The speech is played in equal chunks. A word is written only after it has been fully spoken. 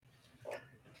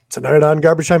Tonight on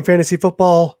Garbage Time Fantasy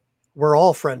Football, we're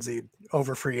all frenzied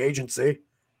over free agency.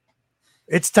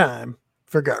 It's time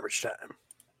for Garbage Time.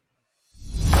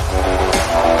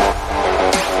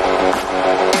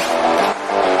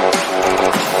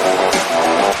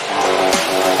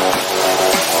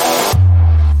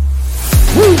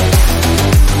 Woo!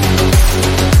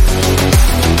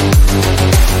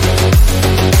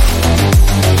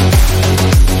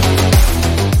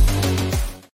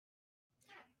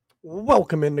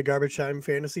 Welcome into Garbage Time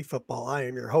Fantasy Football. I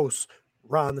am your host,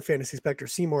 Ron, the Fantasy Spectre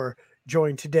Seymour,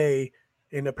 joined today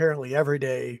and apparently every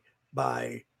day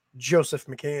by Joseph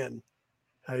McCann.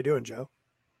 How you doing, Joe?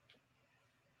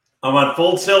 I'm on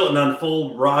full tilt and on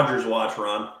full Rodgers watch,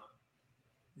 Ron.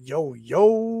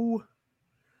 Yo.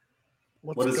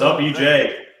 What is up,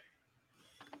 EJ?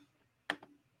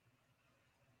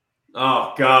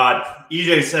 Oh, God.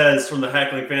 EJ says from the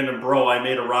Heckling Fandom, bro, I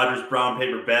made a Rodgers brown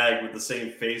paper bag with the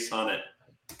same face on it.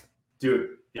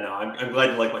 Dude, you know, I'm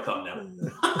glad you like my thumbnail.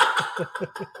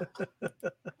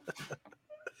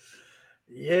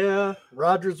 Yeah,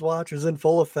 Rodgers watch is in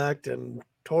full effect and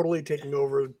totally taking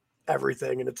over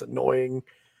everything, and it's annoying.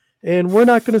 And we're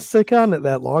not going to stick on it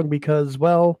that long because,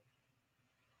 well,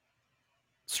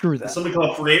 screw that. Is something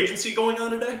called free agency going on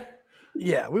today?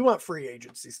 Yeah, we want free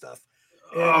agency stuff.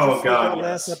 And oh, God, like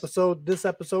last episode, this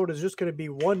episode is just going to be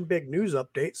one big news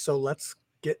update. So let's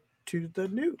get to the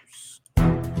news.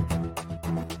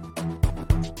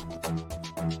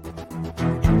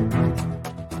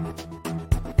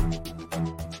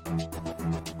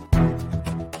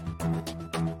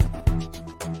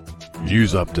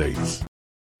 News updates.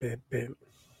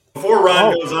 Before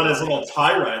Ron goes on his little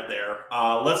tirade there,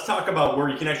 let's talk about where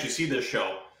you can actually see this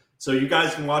show. So you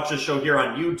guys can watch this show here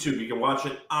on YouTube. You can watch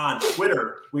it on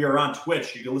Twitter. We are on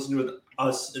Twitch. You can listen to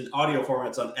us in audio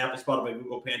formats on Apple, Spotify,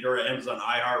 Google, Pandora, Amazon,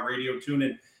 iHeartRadio,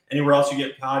 TuneIn, anywhere else you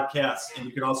get podcasts. And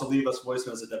you can also leave us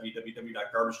voicemails at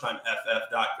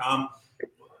www.garbagetimeft.com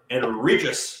and reach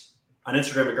us on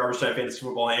Instagram at Garbage Time Fantasy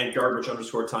Football and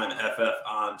Garbage_TimeFF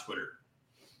on Twitter.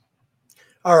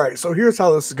 All right, so here's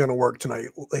how this is going to work tonight,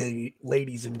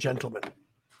 ladies and gentlemen.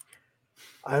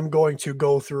 I'm going to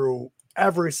go through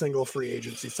every single free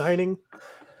agency signing,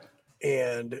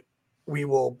 and we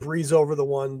will breeze over the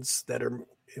ones that are,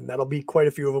 and that'll be quite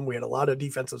a few of them. We had a lot of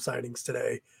defensive signings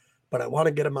today, but I want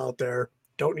to get them out there.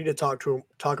 Don't need to talk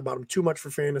about them too much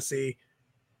for fantasy,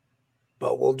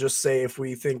 but we'll just say if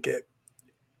we think it,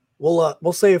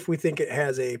 we'll say if we think it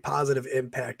has a positive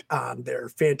impact on their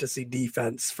fantasy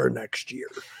defense for next year.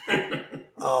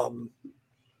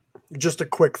 Just a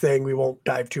quick thing. We won't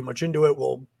dive too much into it.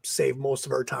 We'll save most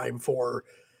of our time for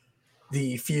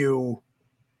the few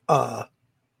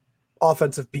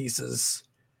offensive pieces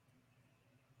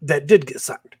that did get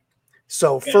signed.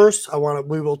 So first,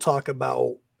 we will talk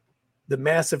about the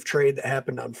massive trade that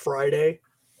happened on Friday.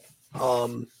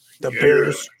 The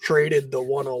Bears traded the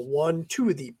 101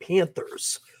 to the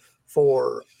Panthers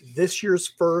for this year's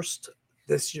first,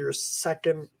 this year's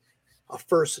second, a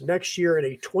first next year, and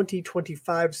a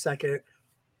 2025 second.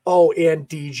 Oh, and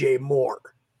DJ Moore.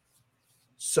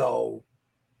 So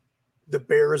the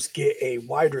Bears get a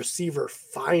wide receiver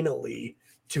finally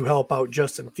to help out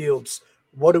Justin Fields.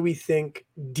 What do we think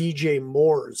DJ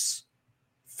Moore's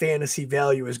fantasy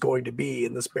value is going to be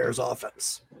in this Bears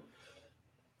offense?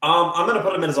 I'm going to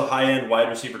put him in as a high-end wide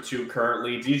receiver too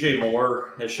currently. DJ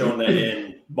Moore has shown that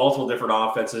in multiple different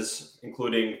offenses,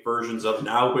 including versions of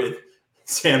now with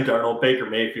Sam Darnold, Baker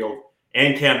Mayfield,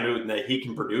 and Cam Newton, that he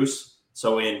can produce.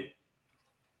 So in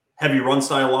heavy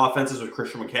run-style offenses with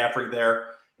Christian McCaffrey there,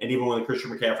 and even when Christian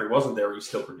McCaffrey wasn't there, he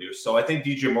still produced. So I think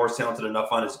DJ Moore's talented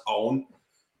enough on his own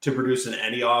to produce in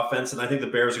any offense, and I think the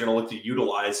Bears are going to look to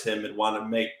utilize him and want to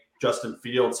make Justin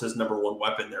Fields his number one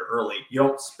weapon there early. You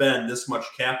don't spend this much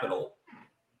capital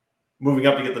moving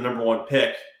up to get the number one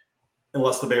pick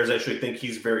unless the Bears actually think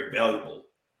he's very valuable.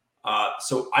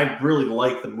 So I really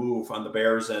like the move on the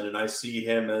Bears end, and I see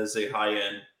him as a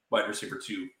high-end wide receiver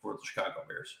too for the Chicago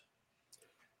Bears.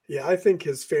 Yeah, I think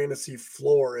his fantasy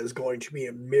floor is going to be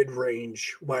a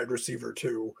mid-range wide receiver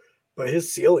too, but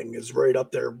his ceiling is right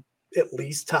up there, at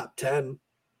least top 10.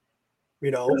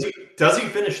 You know, does he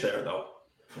finish there though?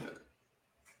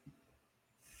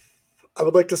 I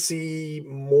would like to see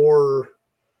more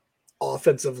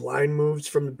offensive line moves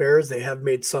from the Bears. They have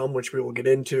made some, which we will get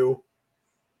into.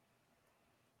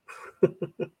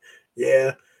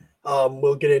 Yeah,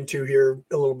 we'll get into here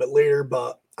a little bit later,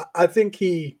 but I think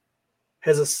he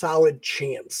has a solid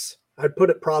chance. I'd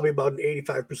put it probably about an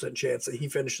 85% chance that he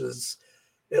finishes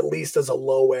at least as a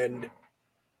low-end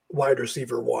wide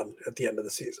receiver one at the end of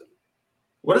the season.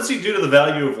 What does he do to the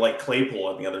value of like Claypool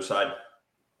on the other side?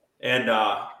 And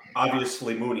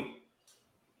obviously Mooney.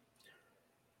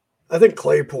 I think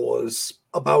Claypool is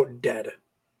about dead.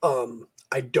 I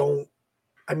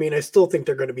still think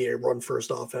they're going to be a run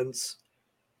first offense.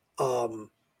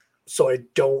 So I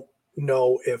don't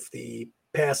know if the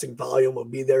passing volume will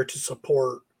be there to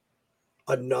support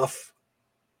enough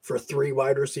for 3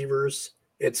 wide receivers.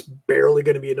 It's barely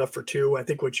going to be enough for 2. I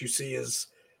think what you see is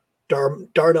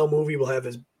Darnell Mooney will have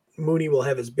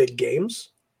his big games,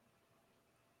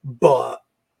 but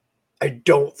I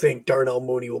don't think Darnell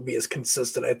Mooney will be as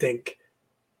consistent. I think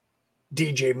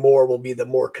DJ Moore will be the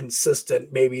more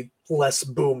consistent, maybe less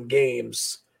boom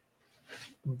games,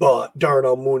 but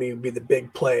Darnell Mooney will be the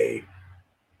big play.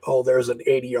 Oh, there's an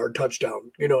 80-yard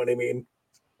touchdown. You know what I mean?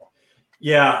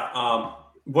 Yeah.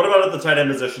 What about at the tight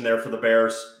end position there for the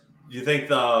Bears? Do you think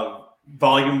the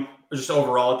volume just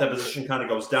overall at that position kind of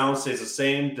goes down, stays the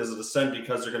same? Does it ascend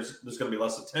because there's going to be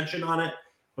less attention on it?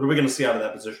 What are we going to see out of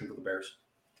that position for the Bears?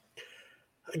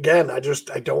 Again, I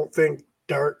don't think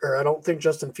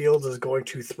Justin Fields is going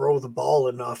to throw the ball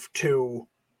enough to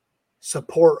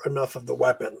support enough of the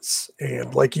weapons.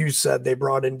 And like you said, they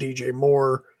brought in DJ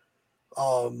Moore.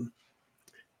 I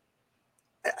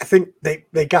think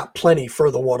they got plenty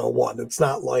for the 101. It's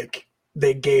not like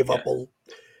they gave up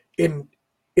in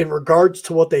regards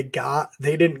to what they got,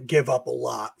 they didn't give up a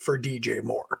lot for DJ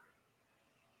Moore.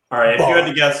 All right, if you had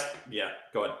to guess,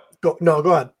 go ahead. Go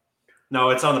ahead. No,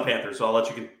 it's on the Panthers, so I'll let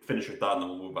you finish your thought and then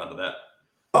we'll move on to that.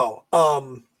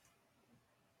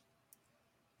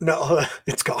 No,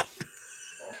 it's gone.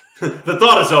 The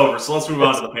thought is over, so let's move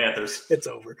on to the Panthers. It's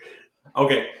over.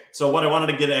 Okay, so what I wanted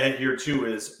to get ahead here too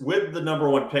is with the number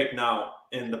 1 pick now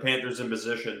and the Panthers in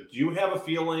position, do you have a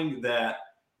feeling that,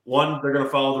 one, they're going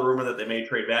to follow the rumor that they may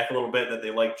trade back a little bit, that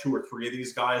they like 2 or 3 of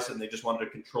these guys and they just wanted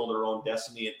to control their own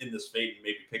destiny in this fate and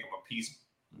maybe pick up a piece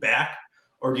back?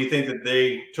 Or do you think that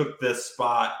they took this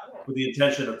spot with the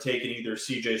intention of taking either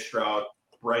CJ Stroud,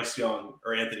 Bryce Young,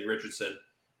 or Anthony Richardson?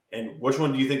 And which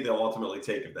one do you think they'll ultimately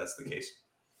take if that's the case?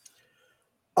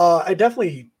 I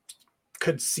definitely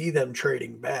could see them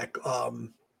trading back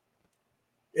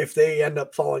if they end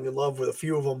up falling in love with a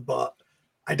few of them, but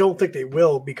I don't think they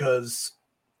will because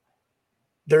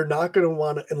they're not going to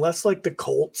want to, unless like the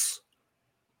Colts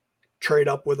trade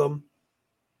up with them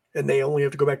and they only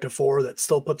have to go back to 4, that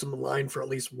still puts them in line for at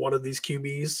least one of these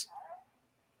QBs.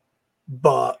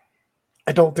 But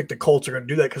I don't think the Colts are going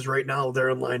to do that because right now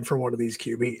they're in line for one of these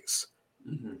QBs.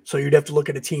 Mm-hmm. So you'd have to look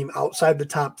at a team outside the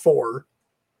top 4,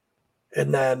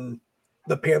 and then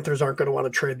the Panthers aren't going to want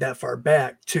to trade that far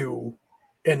back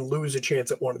and lose a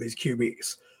chance at one of these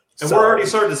QBs. And we're already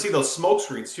starting to see those smoke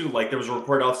screens too. Like there was a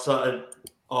report outside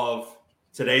of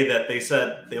today that they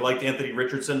said they liked Anthony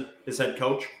Richardson, his head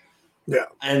coach. Yeah.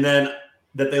 And then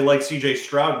that they liked CJ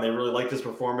Stroud and they really liked his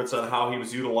performance on how he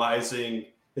was utilizing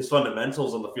his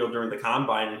fundamentals on the field during the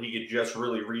combine, and he could just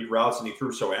really read routes and he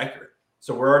threw so accurate.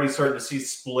 So we're already starting to see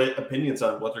split opinions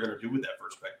on what they're going to do with that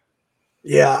first pick.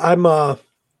 Yeah,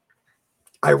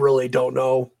 I really don't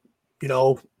know.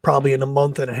 Probably in a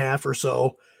month and a half or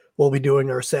so, we'll be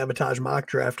doing our sabotage mock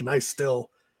draft, and I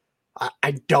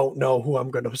don't know who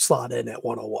I'm going to slot in at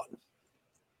 101.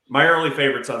 My early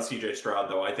favorites on CJ Stroud,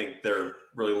 though, I think they're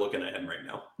really looking at him right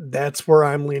now. That's where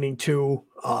I'm leaning to.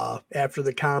 After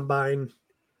the combine,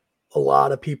 a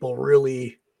lot of people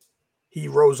he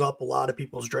rose up a lot of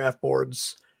people's draft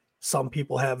boards. Some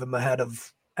people have him ahead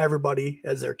of everybody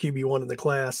as their QB1 in the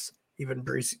class, even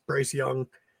Bryce Young.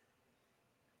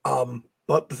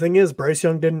 But the thing is, Bryce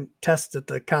Young didn't test at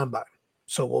the combine,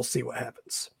 so we'll see what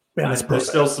happens. There's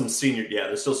still some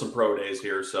there's still some pro days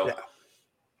here, so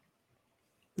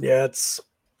yeah, it's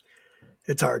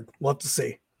hard. We'll have to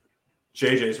see.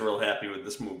 JJ's real happy with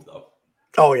this move, though.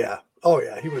 Oh yeah,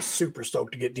 he was super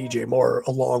stoked to get DJ Moore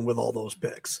along with all those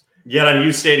picks. Yet on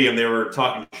U Stadium, they were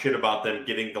talking shit about them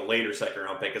getting the later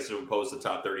second-round pick as opposed to the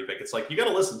top 30 pick. It's like, you got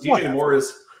to listen. DJ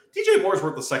Moore's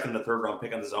worth the second and third round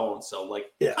pick on his own. So,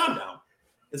 calm down.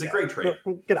 It's a great trade.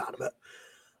 Get out of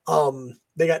it.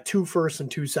 They got 2 firsts and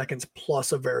 2 seconds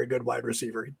plus a very good wide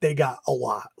receiver. They got a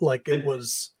lot. They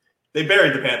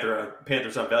buried the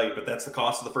Panthers on value, but that's the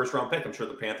cost of the first round pick. I'm sure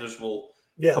the Panthers will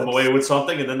come away with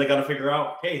something, and then they got to figure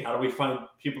out, hey, how do we find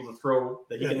people to throw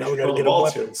that he can throw the ball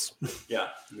to? Yeah,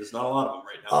 there's not a lot of them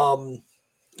right now.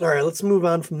 All right, let's move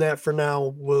on from that for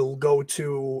now. We'll go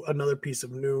to another piece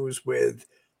of news with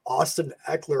Austin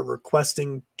Ekeler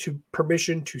requesting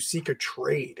permission to seek a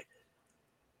trade.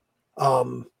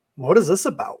 What is this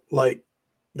about?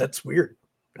 That's weird.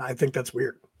 I think that's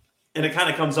weird. And it kind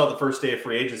of comes out the first day of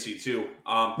free agency too.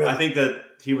 I think that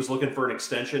he was looking for an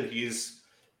extension. He's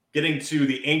getting to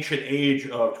the ancient age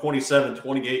of 27,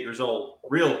 28 years old.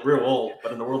 Real old,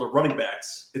 but in the world of running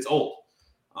backs, it's old.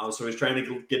 So he's trying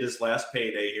to get his last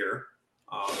payday here,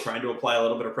 trying to apply a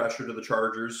little bit of pressure to the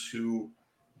Chargers, who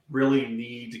really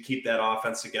need to keep that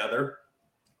offense together.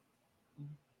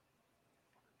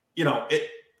 You know,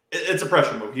 it's a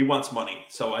pressure move. He wants money.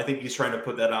 So I think he's trying to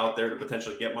put that out there to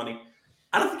potentially get money.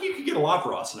 I don't think you could get a lot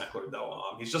for Austin Eckler, though.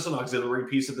 He's just an auxiliary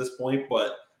piece at this point,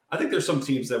 but I think there's some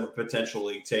teams that would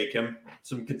potentially take him,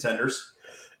 some contenders.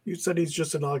 You said he's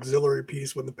just an auxiliary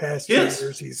piece when the past 2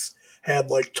 years he's had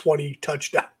like 20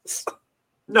 touchdowns.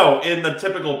 No, in the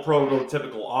typical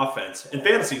prototypical offense. In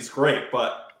fantasy, it's great,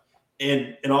 but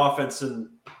in an offense in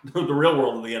the real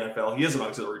world of the NFL, he is an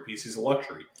auxiliary piece. He's a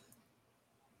luxury.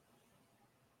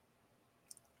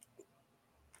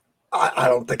 I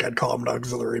don't think I'd call him an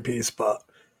auxiliary piece, but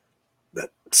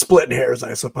that splitting hairs,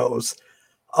 I suppose.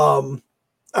 All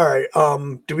right.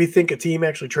 Do we think a team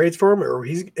actually trades for him, or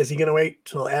is he going to wait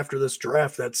till after this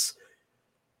draft? That's,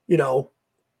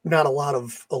 not a lot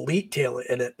of elite talent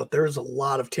in it, but there's a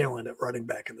lot of talent at running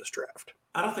back in this draft.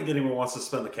 I don't think anyone wants to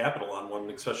spend the capital on one,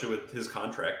 especially with his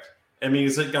contract. I mean,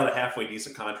 he's got a halfway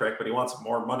decent contract, but he wants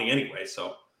more money anyway.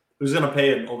 So who's going to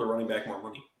pay an older running back more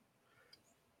money?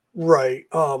 Right.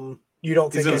 You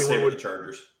don't think anyone would? The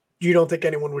Chargers. You don't think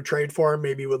anyone would trade for him?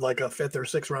 Maybe with like a 5th or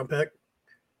 6th round pick.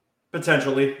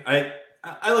 Potentially, I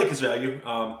like his value,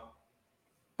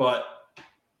 but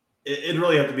it'd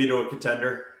really have to be to a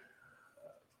contender.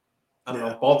 I don't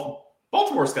know.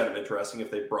 Baltimore's kind of interesting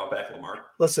if they brought back Lamar.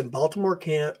 Listen, Baltimore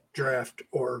can't draft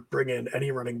or bring in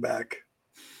any running back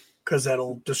because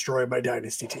that'll destroy my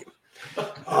dynasty team.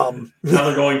 Now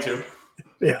they're going to.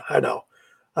 Yeah, I know.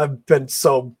 I've been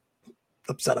so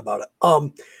upset about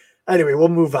it. Anyway, we'll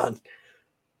move on.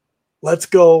 Let's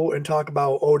go and talk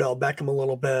about Odell Beckham a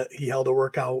little bit. He held a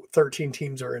workout. 13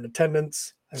 teams are in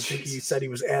attendance. I think he said he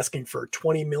was asking for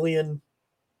 $20 million.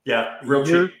 Yeah, real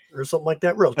cheap or something like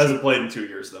that. Real cheap. Hasn't played in 2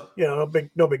 years though. No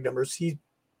big numbers.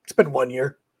 It's been 1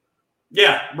 year.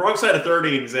 Yeah, wrong side of 30,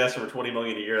 and he's asking for $20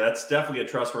 million a year. That's definitely a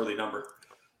trustworthy number.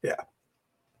 Yeah.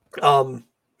 Do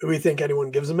we think anyone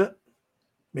gives him it?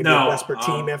 Maybe a desperate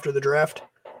team after the draft?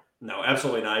 No,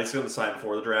 absolutely not. He's going to sign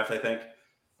before the draft, I think.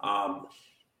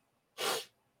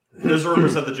 There's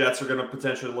rumors that the Jets are going to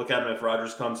potentially look at him if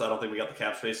Rodgers comes. I don't think we got the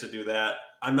cap space to do that.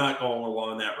 I'm not going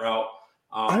along that route.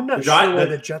 I'm not sure why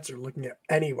the Jets are looking at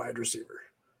any wide receiver.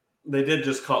 They did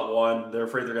just cut one. They're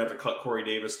afraid they're going to have to cut Corey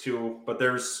Davis too. But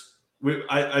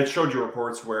I showed you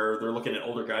reports where they're looking at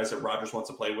older guys that Rodgers wants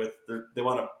to play with. They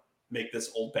want to make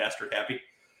this old bastard happy.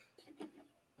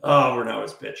 Oh, we're now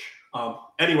his bitch.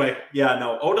 Anyway,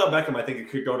 Odell Beckham, I think it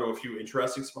could go to a few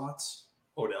interesting spots.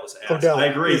 Odell's ass. I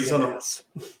agree.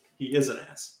 He is an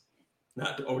ass.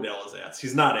 Not Odell is ass.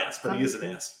 He's not ass, but he is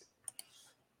an ass.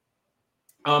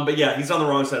 But yeah, he's on the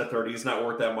wrong side of 30. He's not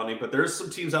worth that money. But there's some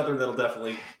teams out there that'll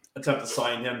definitely attempt to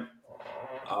sign him.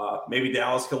 Maybe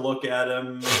Dallas could look at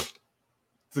him.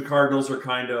 The Cardinals are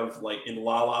kind of like in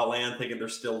la-la land, thinking they're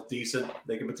still decent.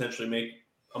 They can potentially make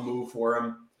a move for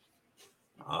him.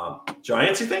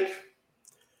 Giants, you think?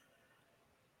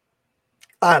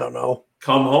 I don't know.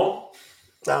 Come home?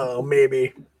 I don't know,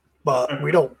 maybe. But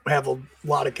we don't have a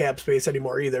lot of cap space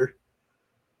anymore either.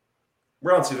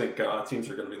 Where else do you think teams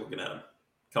are going to be looking at him?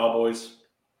 Cowboys.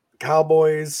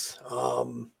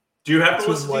 Do you have the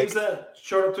list of teams that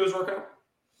showed up to his workout?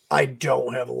 I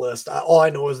don't have a list. All I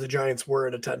know is the Giants were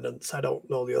in attendance. I don't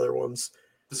know the other ones.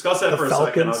 Discuss that for a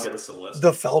second. I'll get us the list.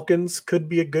 The Falcons could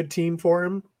be a good team for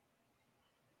him.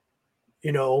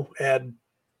 Add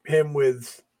him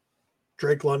with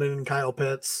Drake London and Kyle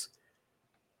Pitts.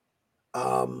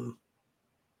 I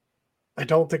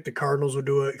don't think the Cardinals would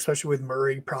do it, especially with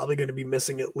Murray probably going to be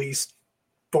missing at least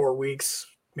 4 weeks,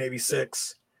 maybe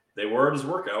 6. They were at his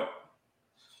workout.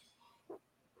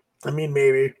 I mean,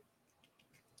 maybe.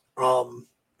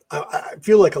 I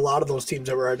feel like a lot of those teams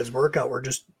that were at his workout were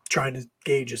just trying to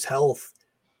gauge his health.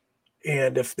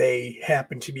 And if they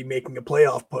happen to be making a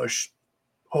playoff push,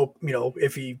 hope,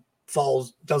 if he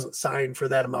doesn't sign for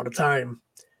that amount of time,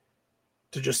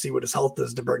 to just see what his health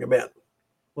is to bring him in.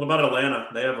 What about Atlanta?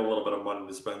 They have a little bit of money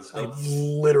to spend still. I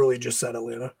literally just said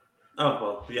Atlanta. Oh,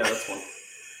 well, yeah, that's one.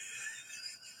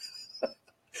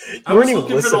 You weren't even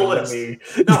listening to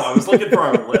me. No, I was looking for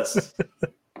our list.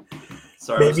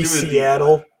 Sorry. Maybe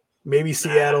Seattle. Maybe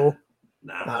Seattle.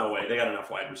 Nah, no way. They got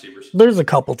enough wide receivers. There's a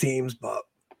couple teams, but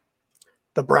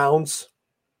the Browns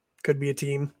could be a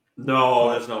team.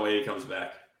 No, there's no way he comes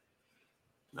back.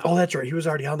 No. Oh, that's right. He was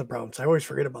already on the Browns. I always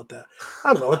forget about that.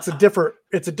 I don't know. It's a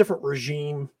different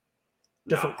regime,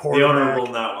 different quarterback. The owner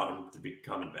will not want him to be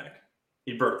coming back.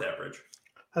 He burnt that bridge.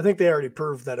 I think they already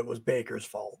proved that it was Baker's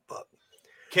fault, but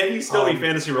can he still be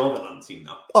fantasy relevant on the team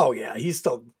now? Oh yeah, he's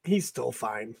still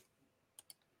fine.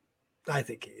 I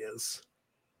think he is.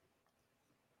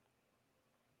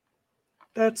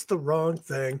 That's the wrong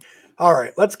thing. All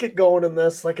right, let's get going in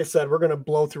this. Like I said, we're going to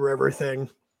blow through everything.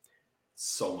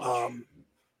 So much.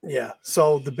 Yeah.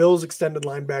 So the Bills extended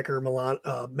linebacker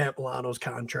Matt Milano's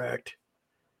contract.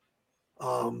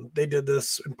 They did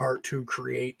this in part to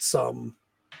create some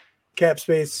cap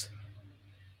space.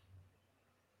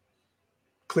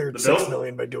 Cleared $6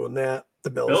 million by doing that. The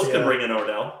Bills can bring in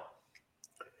Odell.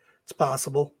 It's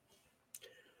possible.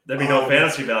 There'd be no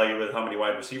fantasy value with how many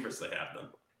wide receivers they have then.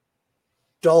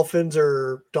 Dolphins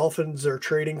are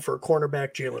trading for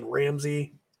cornerback Jalen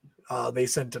Ramsey. They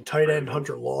sent a tight end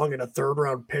Hunter Long and a 3rd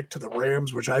round pick to the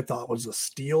Rams, which I thought was a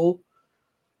steal.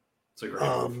 It's a great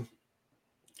move.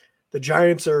 The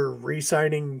Giants are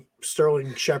re-signing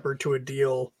Sterling Shepard to a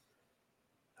deal.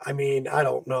 I mean, I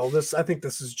don't know. I think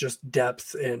this is just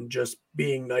depth and just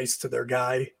being nice to their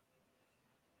guy.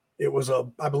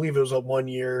 I believe it was a 1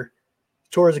 year.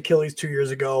 Tore his Achilles 2 years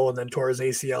ago and then tore his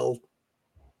ACL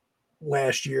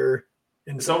last year.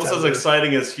 It's almost as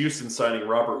exciting as Houston signing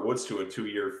Robert Woods to a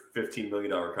 2-year, $15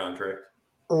 million contract.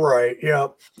 Right. Yeah.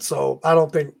 So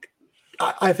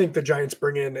I think the Giants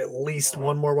bring in at least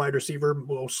one more wide receiver,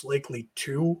 most likely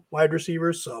 2 wide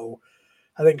receivers. So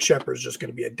I think Shepard's just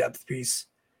going to be a depth piece.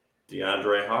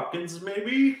 DeAndre Hopkins,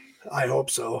 maybe? I hope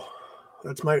so.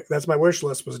 That's my wish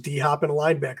list was D-Hop and a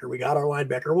linebacker. We got our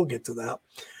linebacker. We'll get to that.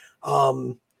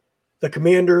 The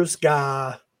Commanders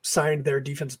signed their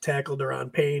defensive tackle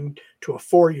Daron Payne to a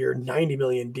 4-year, $90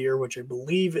 million deal, which I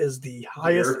believe is the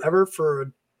highest ever for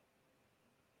a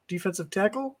defensive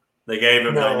tackle. They gave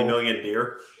him $90 million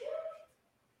deal?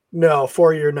 No,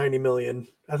 4-year, $90 million.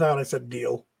 I thought I said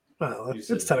deal. Well,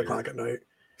 it's 10 o'clock at night.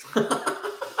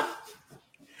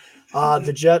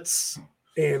 The Jets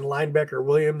and linebacker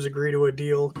Williams agree to a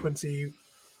deal. Quincy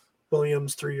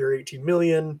Williams, 3-year, $18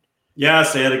 million.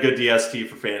 Yes, they had a good DST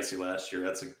for fantasy last year.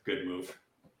 That's a good move.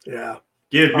 Yeah.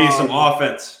 Give me some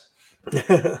offense.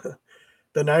 The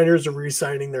Niners are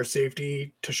re-signing their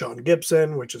safety to Sean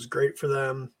Gibson, which is great for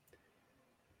them.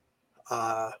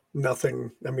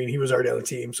 Nothing. I mean, he was already on the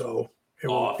team, so it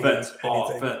won't be anything.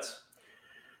 Offense.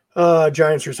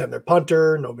 Giants re-signed their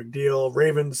punter. No big deal.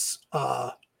 Ravens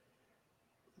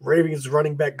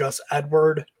running back Gus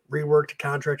Edward reworked a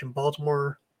contract in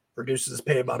Baltimore. Reduces his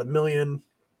pay about $1 million.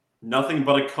 Nothing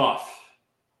but a cuff.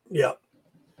 Yep.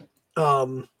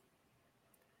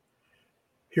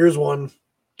 Here's one.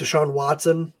 Deshaun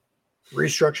Watson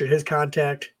restructured his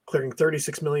contract, clearing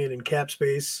 $36 million in cap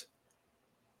space,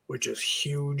 which is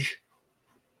huge.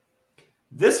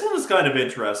 This one is kind of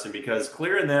interesting because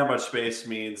clearing that much space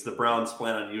means the Browns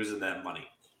plan on using that money.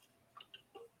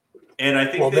 And I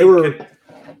think they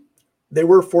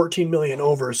were $14 million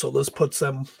over, so this puts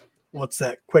them. What's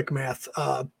that? Quick math.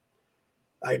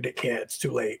 I can't. It's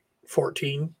too late.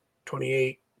 14,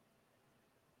 28.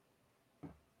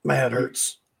 My head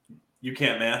hurts. You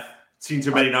can't math. Seen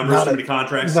too many numbers, too many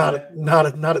contracts. Not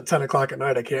at 10 o'clock at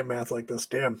night. I can't math like this.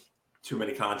 Damn. Too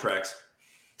many contracts.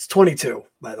 It's 22,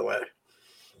 by the way.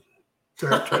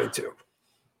 They're at 22.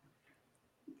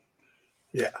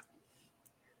 Yeah.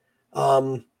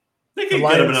 They can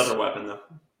get him another weapon, though.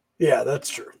 Yeah, that's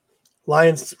true.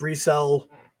 Lions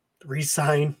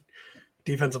re-sign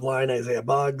defensive line Isaiah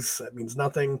Buggs. That means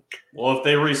nothing. Well, if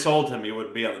they resold him, he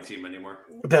wouldn't be on the team anymore.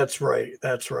 That's right.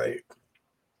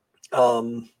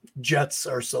 Jets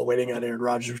are still waiting on Aaron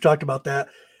Rodgers. We talked about that.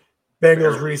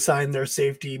 Bengals re-signed their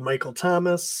safety Michael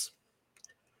Thomas.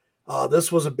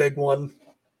 This was a big one.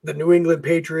 The New England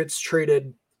Patriots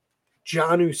traded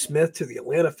Jonnu Smith to the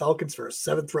Atlanta Falcons for a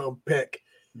 7th round pick.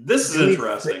 This is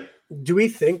interesting. Do we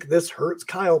think this hurts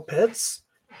Kyle Pitts?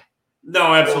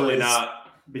 No, absolutely not.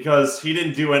 Because he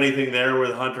didn't do anything there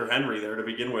with Hunter Henry there to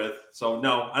begin with. So,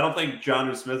 no, I don't think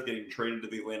Jonnu Smith getting traded to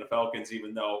the Atlanta Falcons,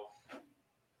 even though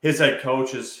his head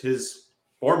coach is his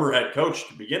former head coach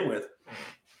to begin with.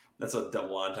 That's a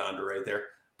double entendre right there.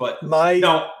 But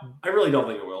no, I really don't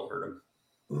think it will hurt him.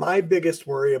 My biggest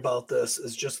worry about this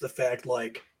is just the fact,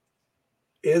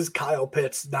 is Kyle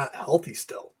Pitts not healthy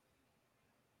still?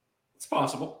 It's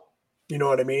possible. You know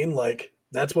what I mean?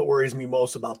 That's what worries me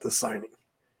most about this signing.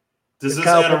 Does this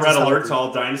add a red alert to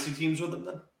all dynasty teams with him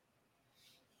then?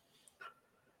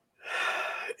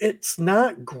 It's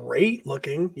not great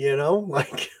looking,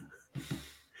 it's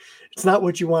not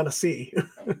what you want to see.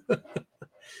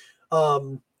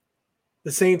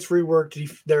 The Saints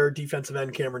reworked their defensive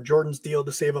end Cameron Jordan's deal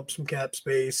to save up some cap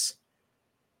space.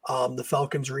 The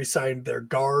Falcons re-signed their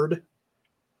guard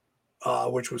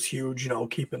which was huge,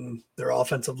 keeping their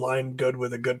offensive line good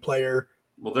with a good player.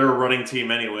 Well, they're a running team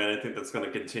anyway, and I think that's going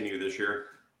to continue this year.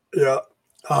 Yeah.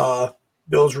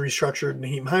 Bills restructured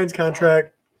Naheem Hines'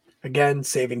 contract. Again,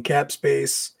 saving cap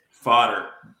space. Fodder.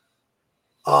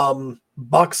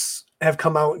 Bucks have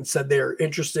come out and said they're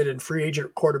interested in free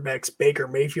agent quarterbacks Baker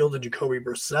Mayfield and Jacoby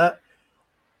Brissett.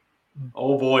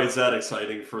 Oh boy, is that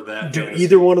exciting for that. Do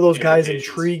either one of those guys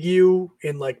intrigue you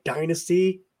in like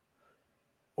dynasty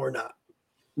or not?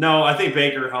 No, I think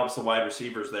Baker helps the wide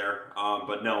receivers there.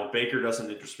 But no, Baker doesn't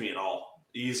interest me at all.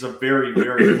 He's a very,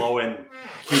 very low end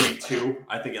QB2,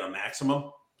 I think at a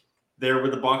maximum there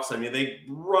with the Bucks. I mean, they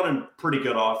run a pretty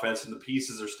good offense and the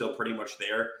pieces are still pretty much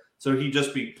there. So he'd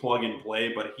just be plug and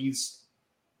play, but he's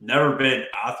never been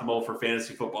optimal for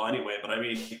fantasy football anyway. But I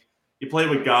mean, you play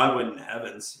with Godwin and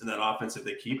Evans in that offense if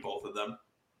they keep both of them.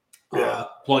 Yeah.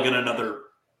 Plug in another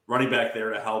running back there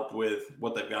to help with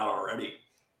what they've got already.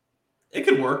 It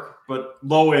could work, but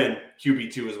low end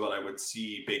QB2 is what I would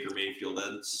see Baker Mayfield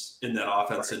in that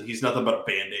offense, and he's nothing but a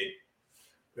Band-Aid.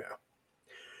 Yeah.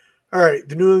 All right.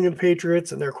 The New England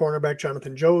Patriots and their cornerback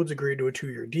Jonathan Jones agreed to a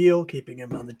 2-year deal, keeping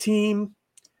him on the team,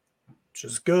 which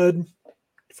is good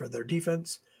for their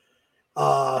defense.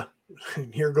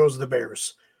 Here goes the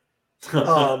Bears.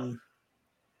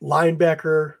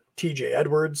 Linebacker TJ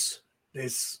Edwards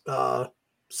is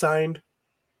signed.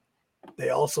 They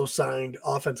also signed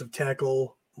offensive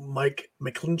tackle Mike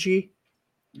McGlinchey.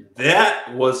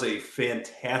 That was a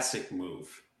fantastic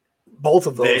move. Both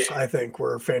of those, I think,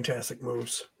 were fantastic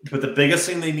moves. But the biggest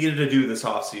thing they needed to do this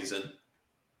offseason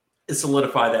is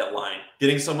solidify that line.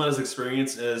 Getting someone as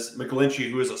experienced as McGlinchey,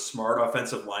 who is a smart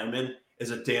offensive lineman, is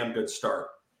a damn good start,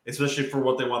 especially for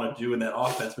what they want to do in that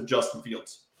offense with Justin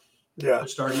Fields. Yeah. They're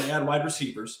starting to add wide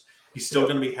receivers. He's still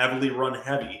going to be heavily run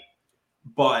heavy.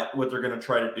 But what they're going to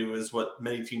try to do is what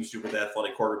many teams do with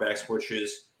athletic quarterbacks, which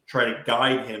is try to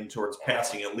guide him towards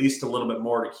passing at least a little bit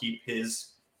more to keep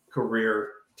his career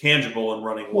tangible and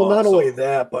running well. long. Not only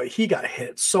that, but he got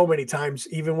hit so many times,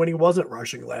 even when he wasn't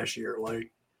rushing last year.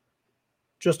 Like,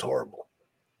 just horrible.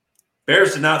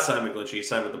 Bears did not sign McGlinchey. He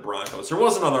signed with the Broncos. There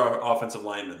was another offensive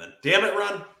lineman then. Damn it,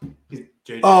 Ron.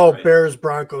 Right? Bears,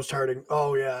 Broncos starting.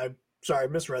 Oh, yeah. Sorry, I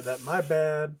misread that. My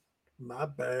bad.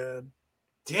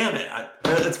 Damn it.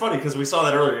 It's funny because we saw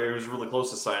that earlier. He was really close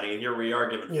to signing, and here we are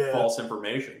giving false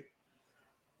information.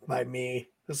 By me.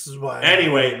 This is why.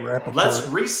 Anyway, let's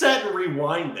reset and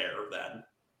rewind there then.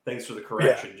 Thanks for the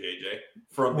correction, JJ.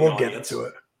 From the audience. We'll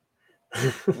get to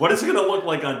it. What is it going to look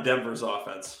like on Denver's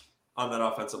offense, on that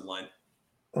offensive line?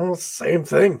 Well, same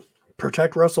thing.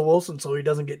 Protect Russell Wilson so he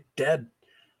doesn't get dead.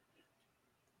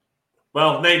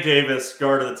 Well, Nate Davis,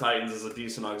 guard of the Titans, is a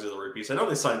decent auxiliary piece. I know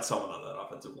they signed someone on that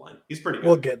offensive line. He's pretty good.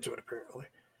 We'll get to it, apparently.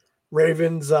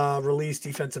 Ravens released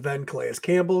defensive end Calais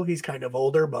Campbell. He's kind of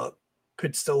older, but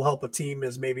could still help a team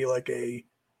as maybe like a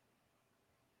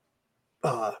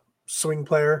swing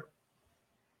player.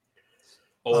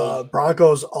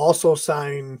 Broncos also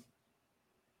signed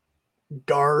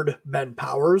guard Ben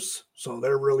Powers, so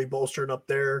they're really bolstering up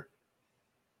their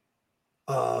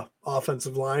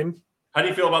offensive line. How do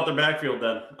you feel about their backfield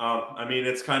then? I mean,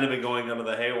 it's kind of been going under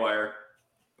the haywire.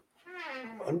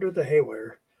 Under the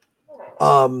haywire.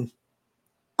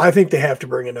 I think they have to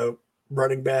bring in a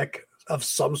running back of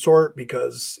some sort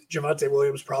because Javonte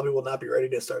Williams probably will not be ready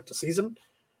to start the season.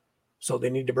 So they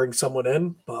need to bring someone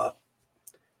in. But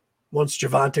once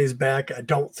Javonte's back, I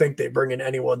don't think they bring in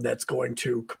anyone that's going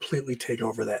to completely take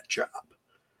over that job.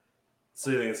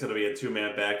 So you think it's going to be a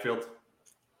two-man backfield?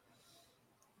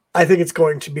 I think it's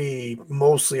going to be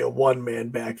mostly a one-man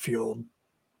backfield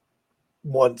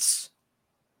once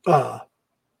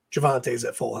Javonte's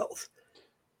at full health.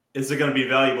 Is it going to be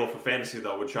valuable for fantasy,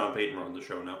 though, with Sean Payton running the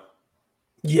show now?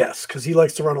 Yes, because he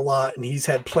likes to run a lot, and he's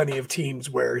had plenty of teams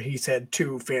where he's had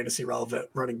two fantasy-relevant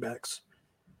running backs.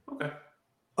 Okay.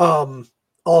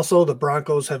 Also, the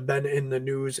Broncos have been in the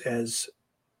news as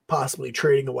possibly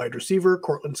trading a wide receiver,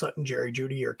 Cortland Sutton, Jerry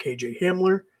Jeudy, or KJ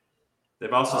Hamler.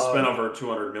 They've also spent over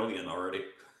 $200 million already.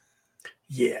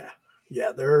 Yeah,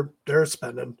 they're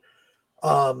spending.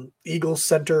 Eagles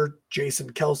center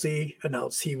Jason Kelce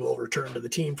announced he will return to the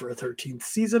team for a 13th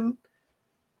season.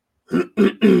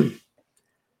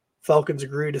 Falcons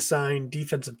agree to sign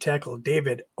defensive tackle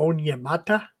David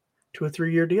Onyemata to a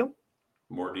 3-year deal.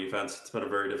 More defense. It's been a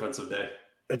very defensive day.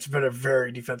 It's been a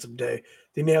very defensive day.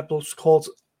 The Indianapolis Colts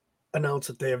announced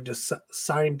that they have just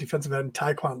signed defensive end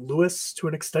Tyquan Lewis to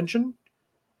an extension.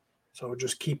 So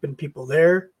just keeping people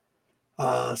there.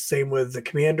 Same with the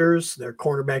Commanders. Their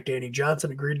cornerback Danny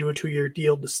Johnson agreed to a 2-year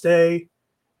deal to stay.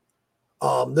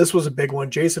 This was a big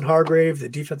one. Jason Hargrave, the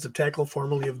defensive tackle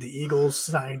formerly of the Eagles,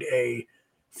 signed a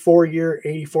 4-year,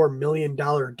 $84 million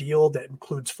deal that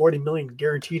includes $40 million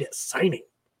guaranteed at signing.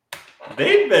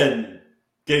 They've been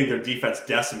getting their defense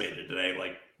decimated today.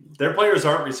 Like, their players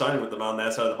aren't resigning with them on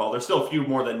that side of the ball. There's still a few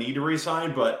more that need to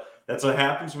resign, but that's what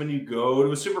happens when you go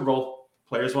to a Super Bowl.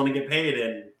 Players want to get paid,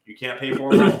 and you can't pay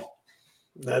for them all.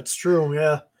 That's true,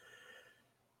 yeah.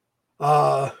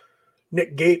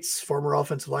 Nick Gates, former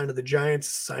offensive line of the Giants,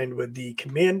 signed with the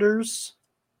Commanders.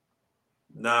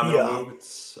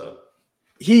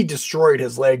 He destroyed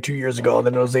his leg 2 years ago and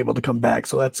then was able to come back,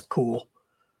 so that's cool.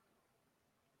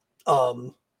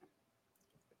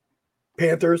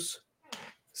 Panthers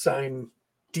signed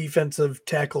defensive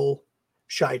tackle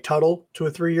Shy Tuttle to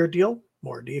a 3-year deal.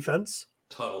 More defense.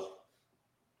 Tuttle.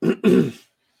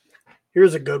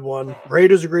 Here's a good one.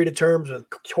 Raiders agree to terms with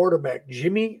quarterback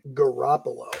Jimmy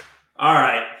Garoppolo. All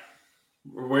right.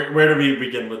 Where do we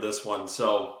begin with this one?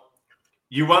 So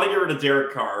you want to get rid of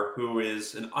Derek Carr, who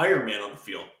is an Iron Man on the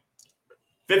field.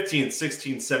 15,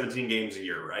 16, 17 games a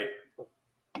year, right?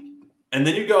 And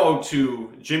then you go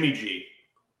to Jimmy G.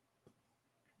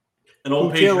 An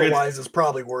old Patriot. Talent-wise is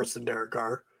probably worse than Derek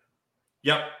Carr.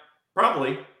 Yep,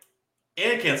 probably.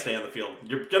 And can't stay on the field.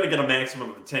 You're going to get a maximum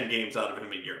of 10 games out of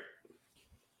him a year.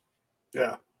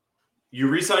 Yeah. You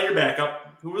re-sign your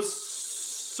backup, who was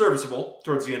serviceable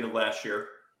towards the end of last year.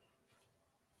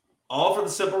 All for the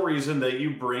simple reason that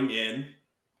you bring in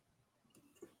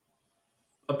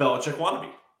a Belichick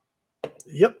wannabe.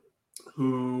 Yep.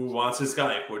 Who wants his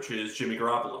guy, which is Jimmy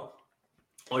Garoppolo.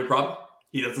 Only problem,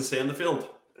 he doesn't stay on the field.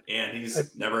 And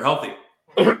he's never healthy.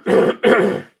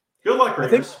 Good luck,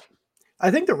 Raiders.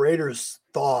 I think the Raiders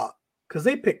thought, because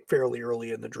they picked fairly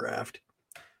early in the draft,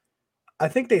 I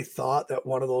think they thought that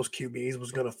one of those QBs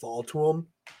was going to fall to them.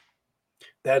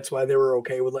 That's why they were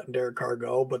okay with letting Derek Carr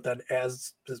go. But then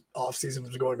as the offseason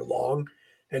was going along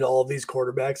and all of these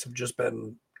quarterbacks have just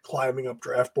been climbing up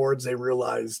draft boards, they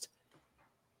realized,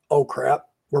 oh, crap,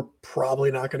 we're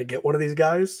probably not going to get one of these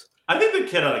guys. I think the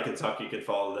kid out of Kentucky could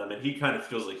follow them, and he kind of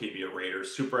feels like he'd be a Raider.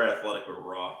 Super athletic but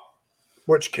raw.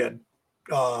 Which kid?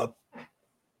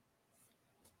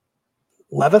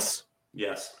 Levis?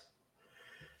 Yes.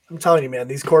 I'm telling you, man,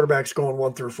 these quarterbacks going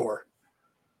 1 through 4.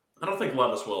 I don't think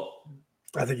Levis will.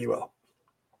 I think he will.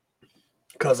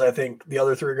 Because I think the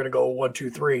other 3 are going to go 1, 2,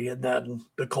 3, and then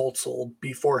the Colts will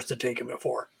be forced to take him at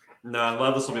 4. No,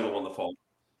 Levis will be the one to fall.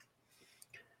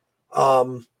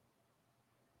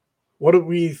 What do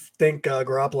we think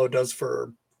Garoppolo does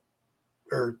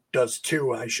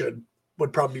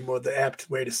would probably be more the apt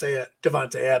way to say it,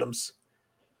 Devontae Adams.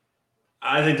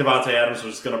 I think Devontae Adams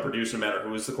was going to produce no matter who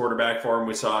was the quarterback for him.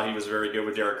 We saw he was very good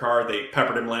with Derek Carr. They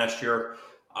peppered him last year.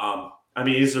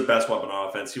 He's their best weapon on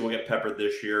offense. He will get peppered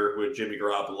this year with Jimmy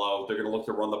Garoppolo. They're going to look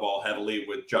to run the ball heavily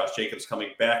with Josh Jacobs coming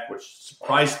back, which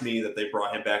surprised me that they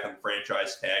brought him back on the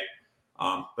franchise tag.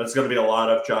 But it's going to be a lot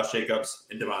of Josh Jacobs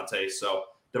and Devontae. So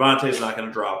Devontae's not going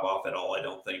to drop off at all, I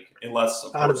don't think, unless,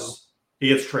 of course, he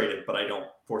gets traded. But I don't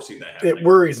foresee that happening. It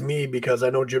worries me because I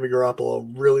know Jimmy Garoppolo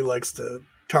really likes to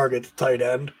target the tight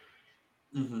end.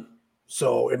 Mm-hmm.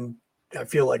 So, and I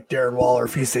feel like Darren Waller,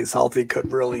 if he stays healthy,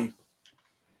 could really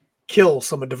kill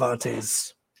some of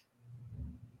Devontae's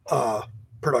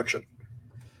production.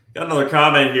 Got another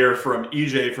comment here from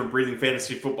EJ from Breathing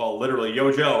Fantasy Football. Literally,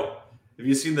 yo, Joe, have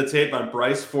you seen the tape on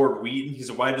Bryce Ford Wheaton? He's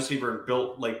a wide receiver and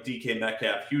built like DK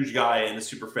Metcalf. Huge guy and is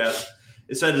super fast.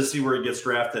 Excited to see where he gets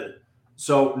drafted.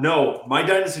 So, no, my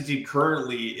dynasty team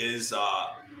currently is a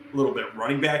little bit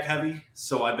running back heavy.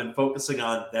 So I've been focusing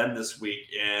on them this week.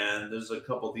 And there's a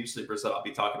couple of deep sleepers that I'll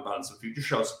be talking about in some future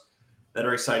shows that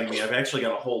are exciting me. I've actually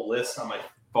got a whole list on my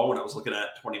phone I was looking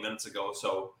at 20 minutes ago.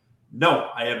 So, no,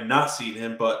 I have not seen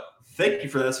him. But thank you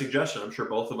for that suggestion. I'm sure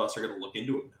both of us are going to look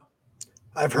into it now.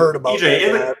 I've heard about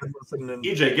EJ,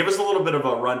 EJ, give us a little bit of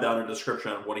a rundown or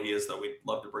description on what he is, though. We'd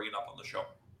love to bring it up on the show.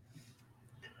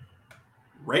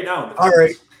 Right now. All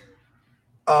right.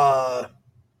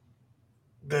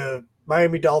 The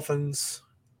Miami Dolphins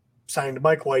signed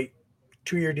Mike White,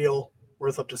 2-year deal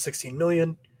worth up to $16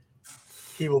 million.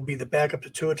 He will be the backup to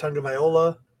Tua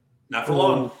Tagovailoa. Not for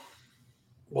long.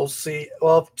 We'll see.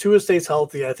 Well, if Tua stays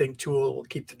healthy, I think Tua will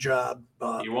keep the job.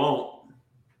 He won't.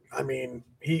 I mean,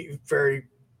 he very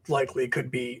likely could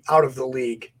be out of the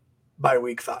league by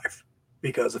week 5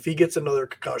 because if he gets another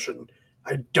concussion,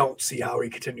 I don't see how he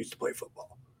continues to play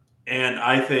football. And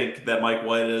I think that Mike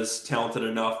White is talented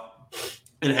enough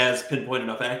and has pinpoint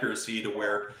enough accuracy to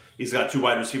where he's got 2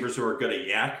 wide receivers who are good at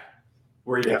yak,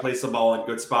 where he can place the ball in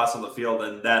good spots on the field,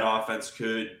 and that offense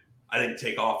could, I think,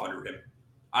 take off under him.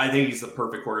 I think he's the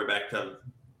perfect quarterback to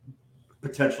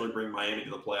potentially bring Miami to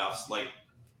the playoffs. Like,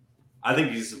 I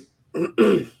think he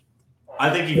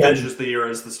finishes the year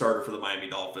as the starter for the Miami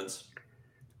Dolphins.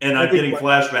 And I'm getting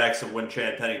flashbacks of when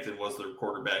Chad Pennington was their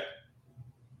quarterback.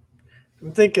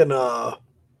 I'm thinking,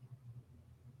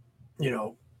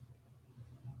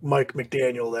 Mike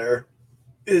McDaniel there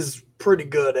is pretty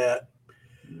good at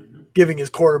giving his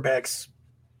quarterbacks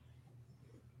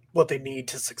what they need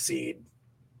to succeed,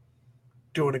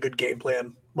 doing a good game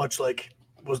plan, much like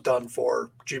was done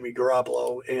for Jimmy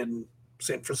Garoppolo in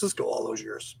San Francisco all those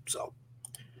years. So,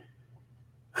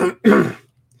 all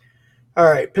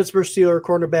right, Pittsburgh Steelers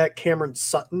cornerback Cameron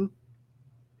Sutton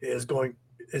is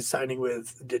signing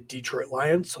with the Detroit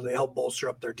Lions, so they help bolster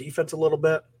up their defense a little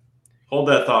bit. Hold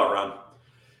that thought, Ron.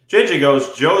 JJ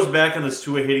goes, Joe's back on this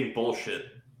Tua hating bullshit.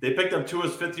 They picked up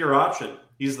Tua's fifth-year option.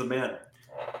 He's the man.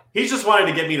 He's just wanting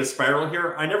to get me to spiral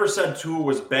here. I never said Tua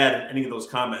was bad in any of those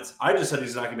comments. I just said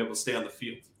he's not going to be able to stay on the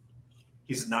field.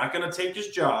 He's not going to take his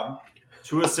job.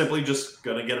 Tua's simply just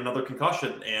going to get another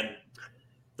concussion, and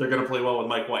they're going to play well with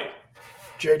Mike White.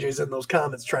 JJ's in those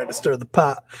comments trying to stir the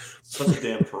pot. Such a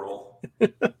damn troll. Go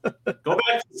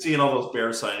back to seeing all those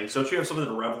Bears signings. Don't you have something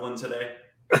to revel in today?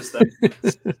 Just that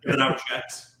giving out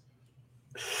checks.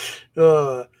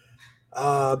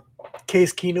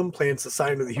 Case Keenum plans to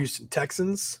sign with the Houston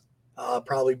Texans.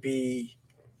 Probably be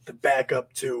the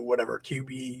backup to whatever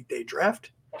QB they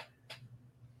draft.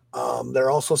 They're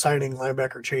also signing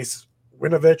linebacker Chase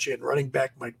Winovich and running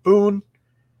back Mike Boone.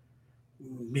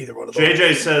 Neither one of those.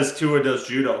 JJ says Tua does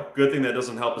judo. Good thing that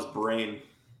doesn't help his brain.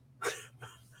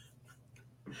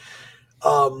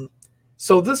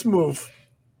 So this move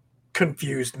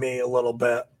confused me a little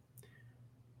bit.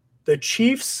 The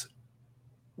Chiefs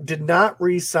did not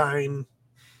re-sign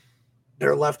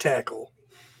their left tackle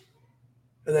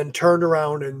and then turned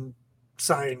around and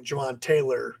signed Jawaan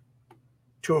Taylor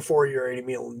to a 4-year,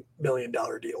 $80 million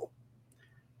deal.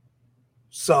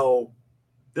 So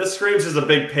this screams as a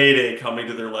big payday coming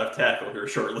to their left tackle here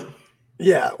shortly.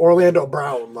 Yeah, Orlando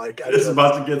Brown. Is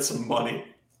about to get some money.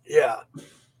 Yeah.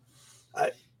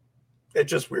 It's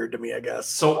just weird to me, I guess.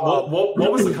 So what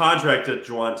was the contract at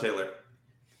Jawaan Taylor?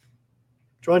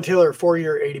 Jawaan Taylor,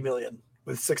 4-year, $80 million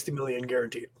with $60 million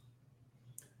guaranteed.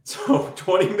 So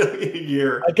 $20 million a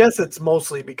year. I guess it's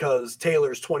mostly because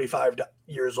Taylor's 25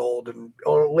 years old and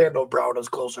Orlando Brown is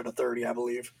closer to 30, I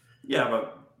believe. Yeah,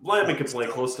 but Lyman can play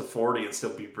close to 40 and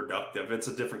still be productive. It's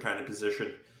a different kind of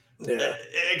position. Yeah.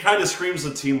 It kind of screams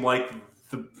a team like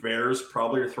the Bears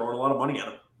probably are throwing a lot of money at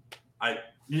him.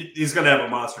 He's going to have a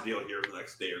monster deal here in the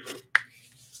next day or two.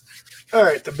 All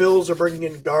right, the Bills are bringing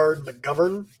in guard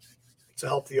McGovern to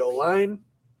help the O-line.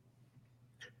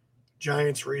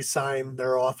 Giants re-signed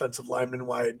their offensive lineman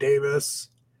Wyatt Davis.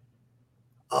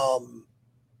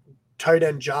 Tight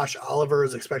end Josh Oliver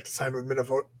is expected to sign with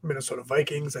Minnesota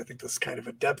Vikings. I think this is kind of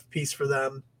a depth piece for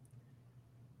them.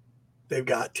 They've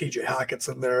got TJ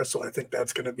Hockenson there, so I think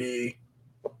that's going to be,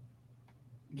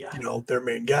 their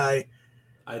main guy.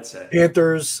 I'd say.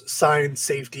 Panthers signed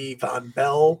safety Von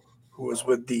Bell, who was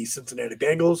with the Cincinnati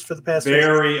Bengals for the past.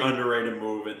 Very underrated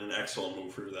move and an excellent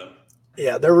move for them.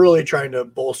 Yeah, they're really trying to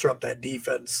bolster up that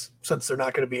defense since they're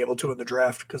not going to be able to in the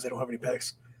draft because they don't have any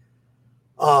picks.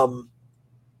 The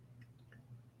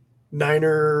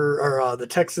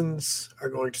Texans are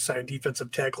going to sign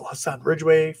defensive tackle Hassan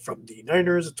Ridgeway from the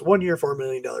Niners. It's a 1-year, $4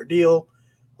 million deal.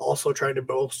 Also trying to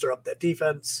bolster up that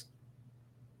defense.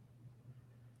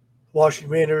 Washington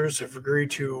Commanders have agreed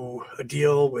to a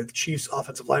deal with Chiefs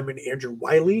offensive lineman Andrew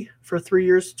Wiley for 3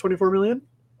 years, $24 million.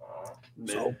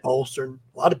 So bolstering.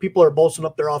 A lot of people are bolstering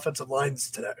up their offensive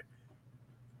lines today.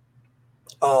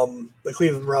 The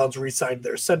Cleveland Browns re-signed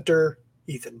their center,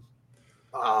 Ethan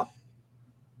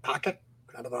Pocket.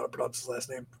 I don't know how to pronounce his last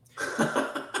name.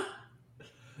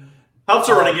 Helps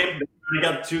a running game. You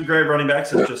got 2 great running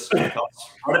backs. It just helps.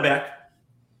 Run it back.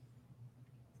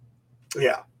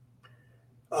 Yeah.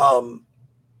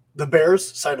 The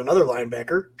Bears signed another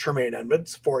linebacker, Tremaine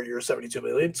Edmonds, 4 years, $72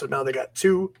 million. So now they got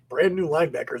 2 brand new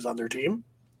linebackers on their team.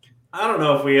 I don't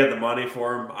know if we had the money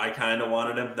for him. I kind of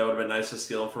wanted him. That would have been nice to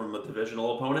steal him from a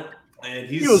divisional opponent. And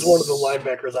he was one of the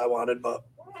linebackers I wanted, but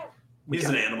he's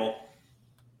an animal.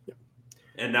 Yeah.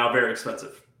 And now very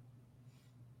expensive.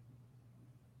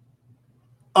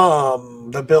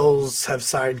 The Bills have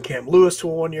signed Cam Lewis to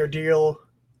a 1-year deal.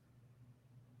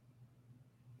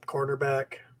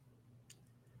 Cornerback.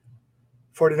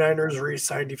 49ers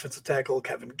re-signed defensive tackle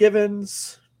Kevin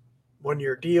Givens.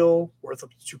 1-year deal worth up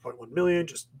to $2.1 million.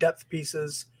 Just depth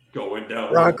pieces. Going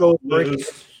down.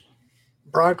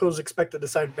 Broncos expected to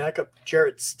sign backup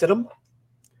Jarrett Stidham,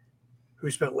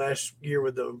 who spent last year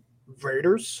with the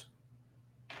Raiders.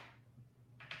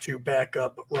 to back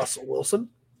up Russell Wilson.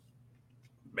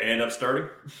 Man up starting.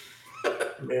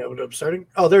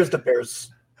 Oh, there's the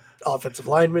Bears offensive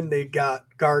lineman. They got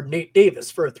guard Nate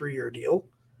Davis for a 3-year deal.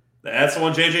 That's the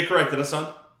one JJ corrected us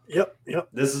on. Yep.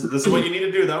 This is what you need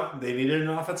to do, though. They needed an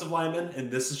offensive lineman,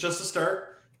 and this is just a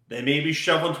start. They may be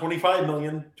shoveling $25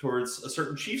 million towards a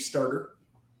certain Chiefs starter.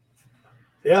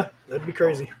 Yeah, that'd be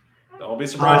crazy. Don't be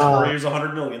surprised if 4 years,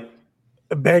 $100 million.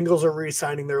 The Bengals are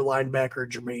re-signing their linebacker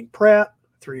Jermaine Pratt,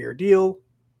 3-year deal.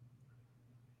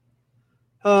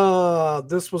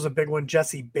 This was a big one.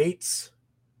 Jesse Bates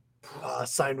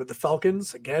signed with the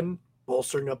Falcons again,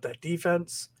 bolstering up that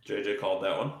defense. JJ called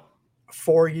that one.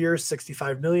 4 years,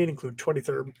 $65 million, include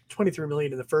 $23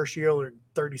 million in the first year and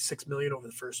 $36 million over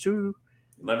the first 2.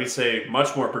 Let me say,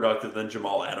 much more productive than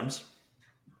Jamal Adams.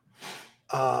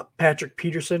 Patrick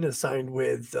Peterson is signed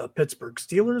with Pittsburgh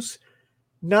Steelers.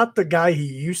 Not the guy he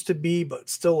used to be, but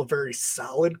still a very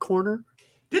solid corner.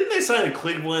 Didn't they sign a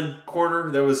Cleveland corner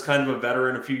that was kind of a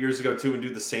veteran a few years ago, too, and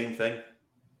do the same thing?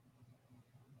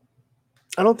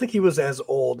 I don't think he was as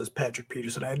old as Patrick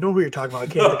Peterson. I know who you're talking about.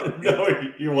 I can't think of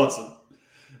No, he wasn't.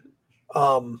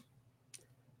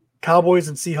 Cowboys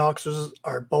and Seahawks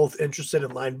are both interested in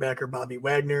linebacker Bobby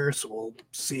Wagner, so we'll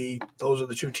see. Those are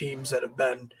the 2 teams that have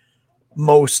been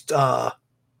most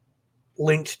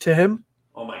linked to him.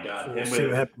 Oh, my God. So we'll see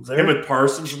what happens there. Him with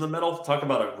Parsons in the middle. Talk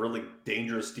about a really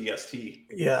dangerous DST.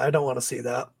 Yeah, I don't want to see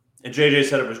that. And JJ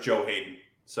said it was Joe Hayden.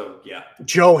 So, yeah.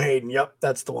 Joe Hayden. Yep,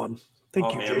 that's the one.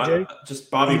 Thank you, man, JJ.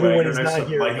 Just Bobby Even when Wagner he's next not to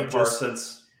here, Micah he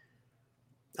Parsons.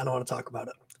 I don't want to talk about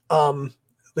it.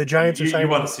 The Giants are signing.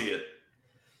 You want to see it.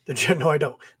 No, I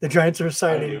don't. The Giants are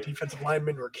signing defensive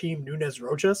lineman Raheem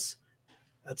Nunez-Roches.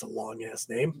 That's a long-ass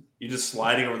name. You're just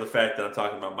sliding over the fact that I'm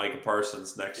talking about Micah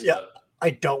Parsons next. Yeah, I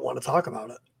don't want to talk about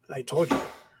it. I told you.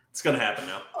 It's going to happen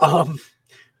now.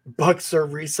 Bucks are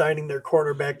re-signing their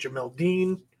quarterback Jamel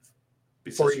Dean.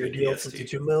 4-year deal,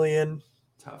 $52 million.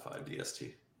 Top 5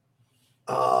 DST.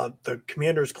 The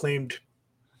Commanders claimed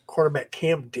quarterback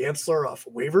Cam Dantzler off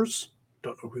of waivers.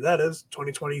 Don't know who that is.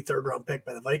 2020 third-round pick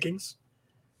by the Vikings.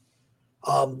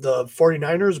 The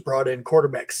 49ers brought in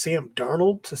quarterback Sam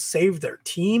Darnold to save their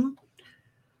team.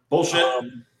 Bullshit.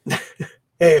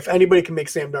 Hey, if anybody can make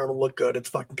Sam Darnold look good, it's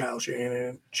fucking Kyle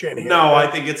Shanahan. No, I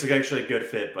think it's actually a good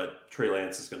fit, but Trey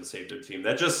Lance is going to save their team.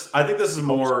 I think this is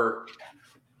more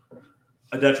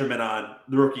a detriment on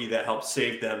the rookie that helped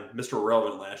save them, Mr.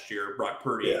 Irrelevant last year, Brock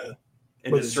Purdy. Yeah.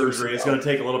 And his surgery is going to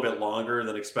take a little bit longer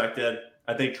than expected.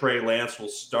 I think Trey Lance will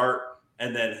start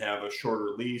and then have a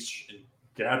shorter leash. And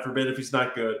God forbid if he's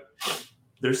not good,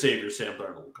 their savior, Sam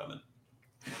Darnold, will come in.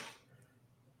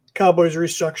 Cowboys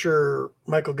restructure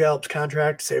Michael Gallup's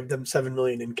contract, saved them $7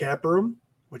 million in cap room,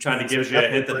 which kind of gives you a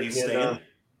hint that he's staying.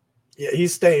 Yeah,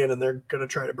 he's staying, and they're going to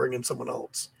try to bring in someone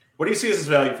else. What do you see as his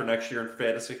value for next year in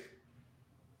fantasy?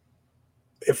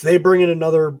 If they bring in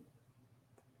another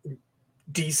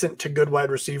decent to good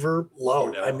wide receiver, low.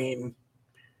 No. I mean,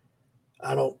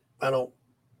 I don't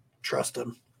trust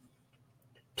him.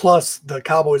 Plus, the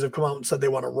Cowboys have come out and said they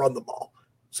want to run the ball,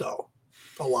 so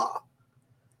a lot.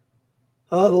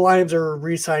 The Lions are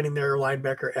re-signing their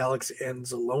linebacker Alex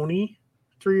Anzalone,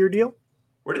 3-year deal.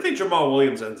 Where do you think Jamal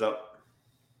Williams ends up?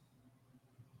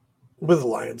 With the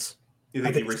Lions. You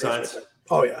think he resigns?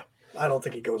 Oh, yeah. I don't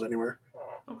think he goes anywhere.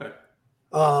 Okay.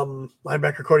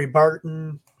 Linebacker Cody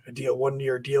Barton, a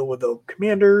 1-year deal with the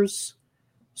Commanders.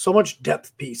 So much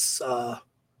depth piece.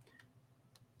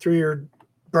 3-year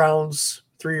Browns,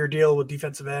 3-year deal with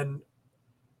defensive end.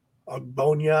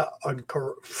 Ogbonia,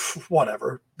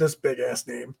 whatever, this big ass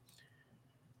name.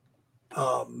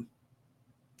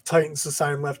 Titans to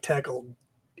sign left tackle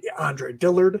Andre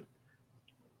Dillard.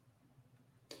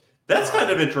 That's kind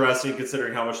of interesting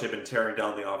considering how much they've been tearing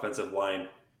down the offensive line.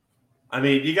 I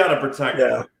mean, you got to protect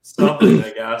something,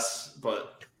 I guess,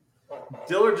 but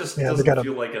Dillard just doesn't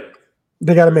feel like it.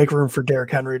 They got to make room for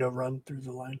Derrick Henry to run through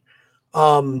the line.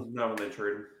 Not when they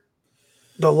trade him.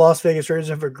 The Las Vegas Raiders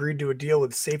have agreed to a deal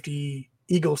with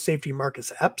Eagles safety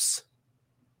Marcus Epps.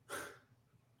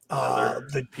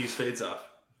 The piece fades off.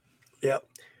 Yep.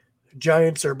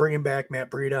 Giants are bringing back Matt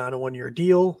Breida on a 1-year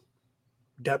deal.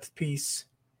 Depth piece.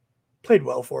 Played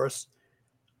well for us.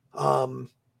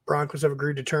 Broncos have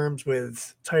agreed to terms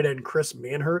with tight end Chris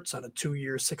Manhertz on a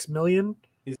 2-year, $6 million.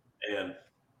 He's a man.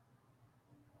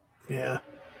 Yeah.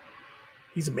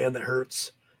 He's a man that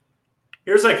hurts.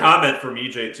 Here's a comment from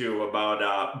EJ, too,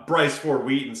 about Bryce Ford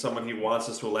Wheaton, someone he wants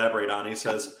us to elaborate on. He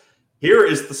says, here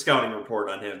is the scouting report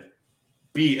on him.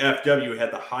 BFW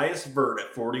had the highest vert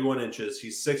at 41 inches.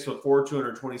 He's 6'4",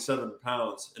 227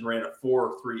 pounds, and ran a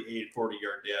 4.38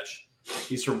 40-yard dash.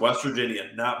 He's from West Virginia.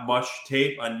 Not much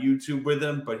tape on YouTube with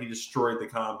him, but he destroyed the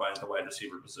combine at the wide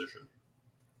receiver position.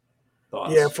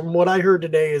 Thoughts? Yeah, from what I heard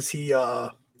today is I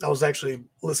was actually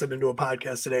listening to a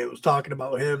podcast today. It was talking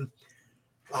about him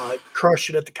crushed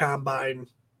it at the combine,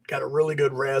 got a really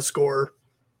good RAS score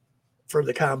for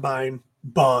the combine,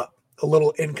 but a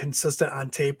little inconsistent on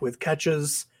tape with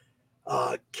catches.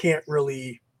 Can't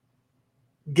really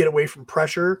get away from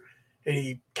pressure, and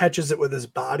he catches it with his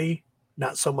body,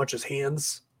 not so much his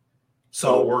hands.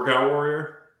 So workout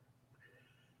warrior?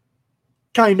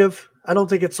 Kind of. I don't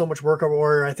think it's so much workout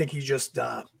warrior. I think he's just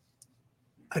I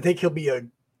think he'll be a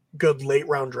good late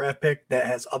round draft pick that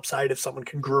has upside if someone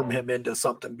can groom him into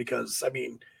something, because I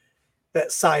mean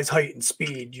that size, height, and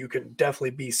speed, you can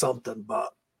definitely be something, but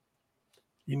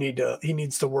he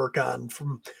needs to work on,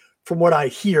 from what I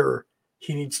hear,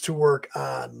 he needs to work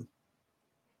on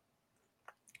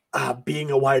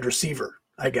being a wide receiver,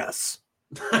 I guess.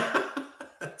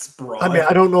 That's broad. I mean,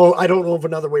 I don't know of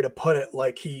another way to put it.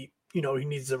 Like he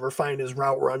needs to refine his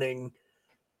route running,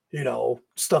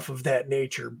 stuff of that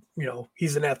nature.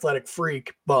 He's an athletic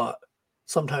freak, but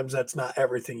sometimes that's not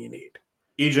everything you need.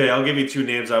 EJ, I'll give you two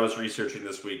names I was researching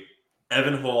this week: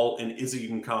 Evan Hall and Izzy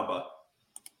Nkamba.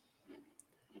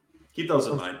 Keep those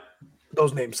in mind.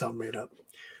 Those names sound made up.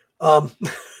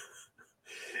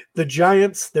 The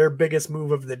Giants, their biggest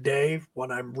move of the day, one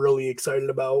I'm really excited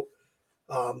about.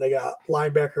 They got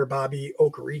linebacker Bobby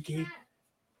Okereke,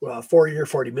 4-year,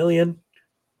 $40 million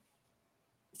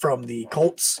from the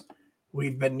Colts.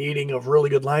 We've been needing a really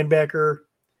good linebacker.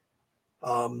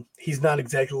 He's not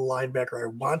exactly the linebacker I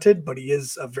wanted, but he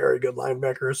is a very good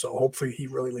linebacker. So hopefully he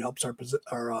really helps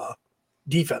our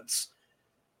defense.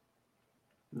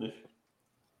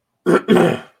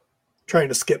 Trying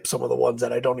to skip some of the ones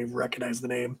that I don't even recognize the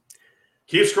name.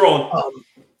 Keep scrolling.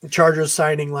 Chargers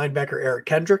signing linebacker Eric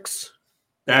Kendricks.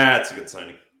 That's a good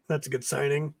signing. That's a good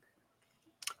signing.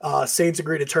 Saints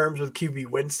agree to terms with QB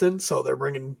Winston, so they're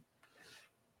bringing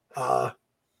Jameis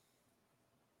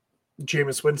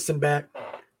Winston back.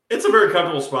 It's a very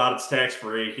comfortable spot. It's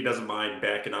tax-free. He doesn't mind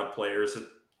backing up players.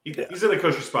 He's in a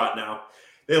cushy spot now.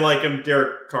 They like him.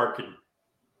 Derek Carr can,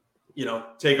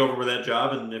 take over with that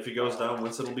job, and if he goes down,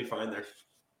 Winston will be fine there.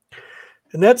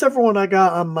 And that's everyone I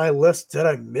got on my list. Did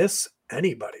I miss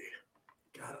anybody?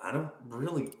 God, I don't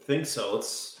really think so.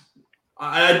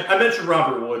 I mentioned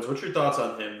Robert Woods. What's your thoughts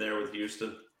on him there with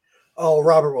Houston? Oh,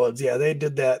 Robert Woods. Yeah, they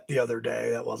did that the other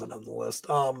day. That wasn't on the list.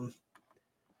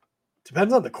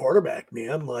 Depends on the quarterback,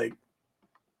 man. Like,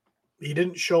 he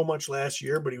didn't show much last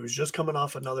year, but he was just coming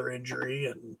off another injury,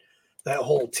 and that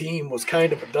whole team was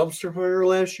kind of a dumpster fire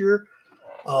last year.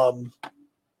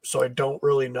 So I don't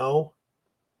really know.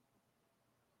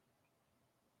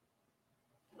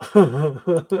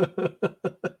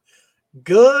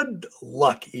 Good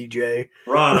luck, EJ.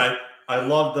 Ron, I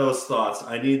love those thoughts.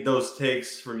 I need those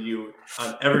takes from you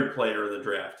on every player in the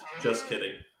draft. Just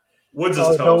kidding. Woods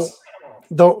is toast.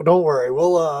 Don't worry.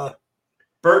 We'll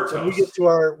Bert when toast.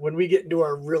 when we get into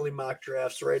our really mock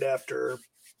drafts our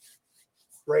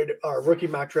rookie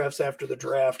mock drafts after the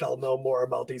draft, I'll know more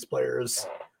about these players.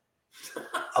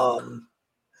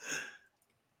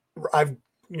 I've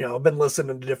been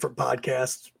listening to different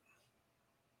podcasts,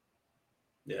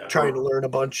 trying to learn a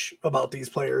bunch about these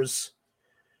players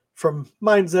from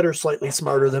minds that are slightly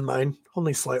smarter than mine,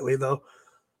 only slightly though.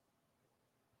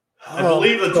 I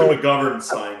believe the two McGoverns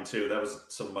signed too. That was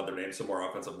some other names, some more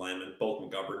offensive linemen, both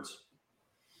McGoverns.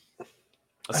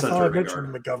 I thought I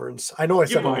mentioned McGoverns. I know I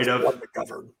said one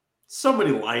McGovern. So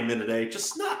many linemen today,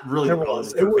 just not really.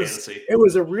 It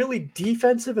was a really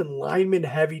defensive and lineman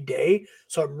heavy day.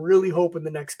 So I'm really hoping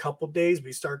the next couple of days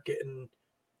we start getting,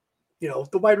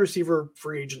 the wide receiver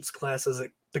free agents class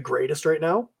isn't the greatest right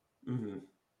now.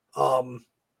 Mm-hmm.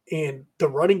 And the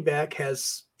running back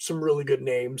has some really good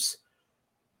names,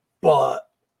 but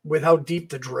with how deep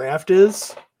the draft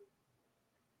is,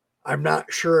 I'm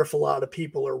not sure if a lot of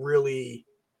people are really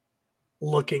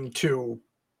looking to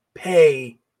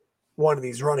pay one of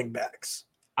these running backs.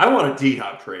 I want a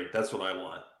D-Hop trade. That's what I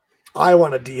want. I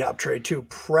want a D-Hop trade too,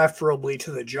 preferably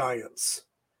to the Giants.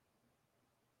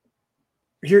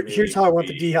 Here's how I want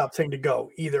the D-Hop thing to go.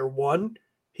 Either one,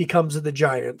 he comes to the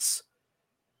Giants,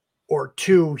 or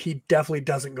two, he definitely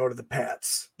doesn't go to the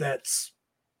Pats. That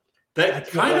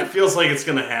kind of feels like it's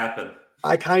going to happen.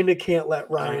 I kind of can't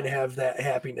let Ryan have that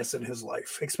happiness in his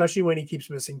life, especially when he keeps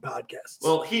missing podcasts.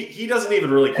 Well, he doesn't even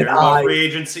really care about free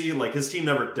agency. Like, his team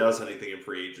never does anything in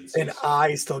free agency. And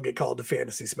I still get called the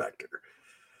Fantasy Spectre.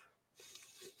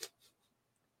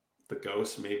 The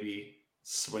ghost maybe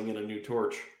swinging a new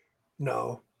torch.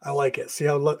 No, I like it. See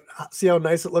how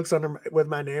nice it looks with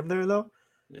my name there, though?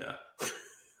 Yeah.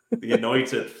 The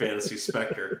anointed fantasy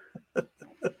specter.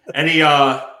 Any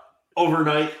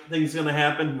overnight things going to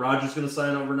happen? Roger's going to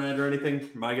sign overnight or anything?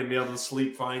 Am I going to be able to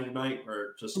sleep fine tonight,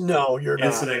 or just No, you're not.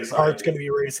 instant Your anxiety? heart's going to be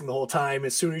racing the whole time.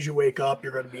 As soon as you wake up,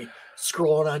 you're going to be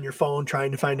scrolling on your phone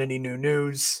trying to find any new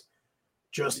news,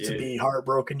 just to be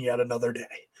heartbroken yet another day.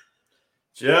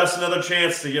 Just another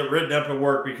chance to get written up at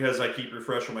work because I keep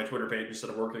refreshing my Twitter page instead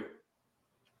of working.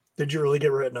 Did you really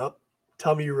get written up?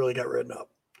 Tell me you really got written up.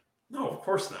 No, of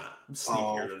course not. I'm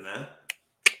sneakier than that.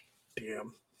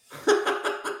 Damn.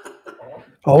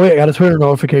 Oh, wait, I got a Twitter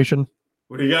notification.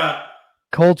 What do you got?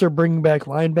 Colts are bringing back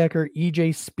linebacker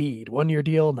EJ Speed. 1-year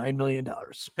deal, $9 million.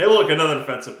 Hey, look, another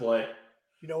defensive play.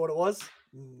 You know what it was?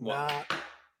 What?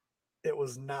 It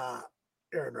was not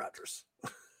Aaron Rodgers.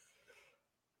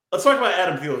 Let's talk about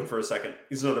Adam Thielen for a second.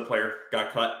 He's another player.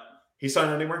 Got cut. He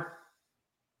signed anywhere?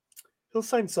 He'll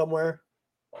sign somewhere.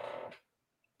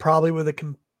 Probably with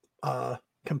a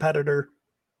competitor.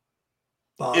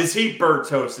 Is he burnt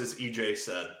toast, as EJ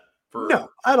said? No,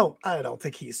 I don't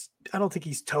think he's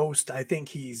toast. I think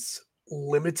he's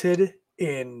limited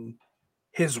in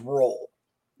his role.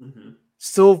 Mm-hmm.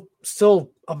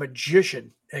 Still a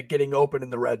magician at getting open in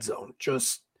the red zone.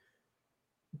 Just,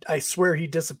 I swear he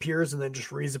disappears and then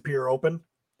just reappear open.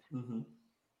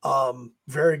 Mm-hmm.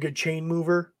 Very good chain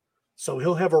mover. So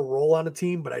he'll have a role on a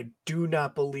team, but I do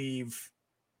not believe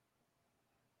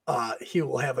he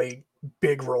will have a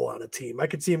big role on a team. I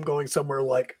could see him going somewhere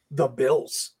like the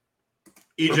Bills.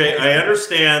 EJ, I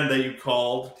understand that you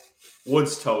called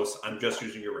Woods toast. I'm just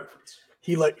using your reference.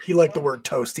 He liked the word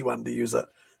toast. He wanted to use it.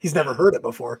 He's never heard it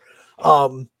before.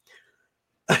 I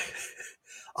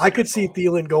could see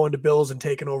Thielen going to Bills and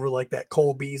taking over like that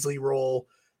Cole Beasley role.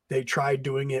 They tried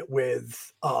doing it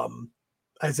with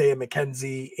Isaiah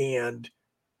McKenzie and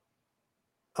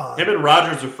him and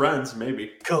Rodgers are friends,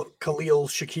 maybe. Khalil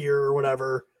Shakir or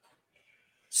whatever.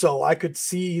 So I could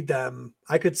see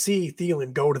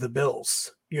Thielen go to the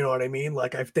Bills. You know what I mean?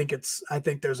 Like, I think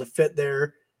there's a fit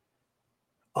there.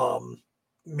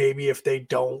 Maybe if they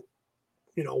don't,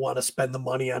 want to spend the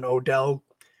money on Odell,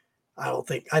 I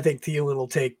think Thielen will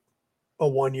take a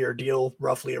 1-year deal,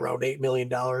 roughly around $8 million,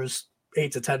 $8 to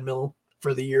 $10 million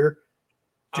for the year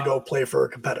to go play for a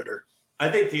competitor. I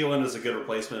think Thielen is a good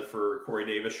replacement for Corey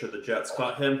Davis should the Jets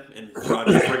cut him and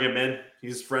Rodgers bring him in.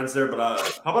 He's friends there, but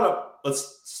how about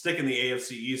let's stick in the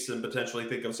AFC East and potentially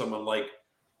think of someone like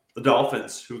the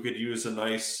Dolphins who could use a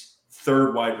nice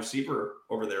third wide receiver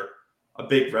over there, a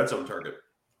big red zone target.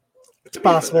 It's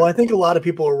possible. I think a lot of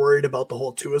people are worried about the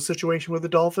whole Tua situation with the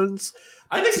Dolphins.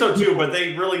 I think so too, but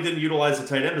they really didn't utilize the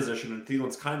tight end position, and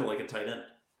Thielen's kind of like a tight end.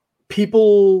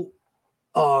 People,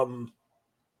 how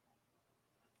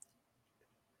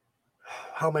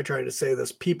am I trying to say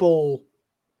this? People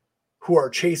who are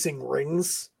chasing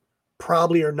rings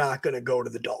probably are not going to go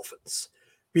to the Dolphins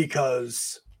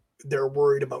because they're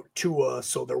worried about Tua.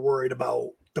 So they're worried about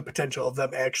the potential of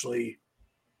them actually,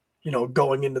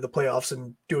 going into the playoffs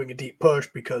and doing a deep push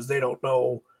because they don't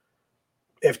know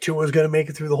if Tua is going to make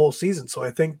it through the whole season. So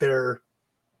I think they're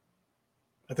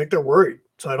worried.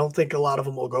 So I don't think a lot of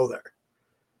them will go there.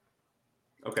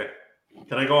 Okay.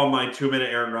 Can I go on my 2-minute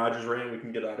Aaron Rodgers rant? We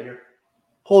can get out of here.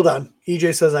 Hold on.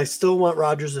 EJ says, I still want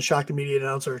Rodgers to shock the media and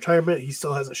announce a retirement. He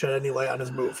still hasn't shed any light on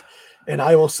his move. And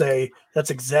I will say that's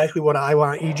exactly what I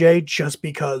want, EJ, just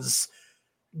because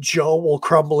Joe will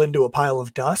crumble into a pile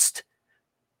of dust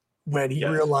when he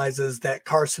realizes that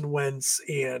Carson Wentz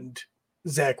and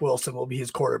Zach Wilson will be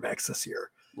his quarterbacks this year.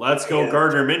 Let's go,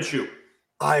 Gardner Minshew.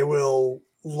 I will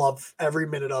love every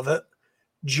minute of it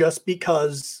just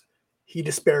because he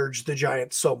disparaged the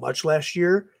Giants so much last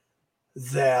year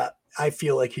that I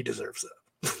feel like he deserves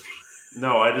it.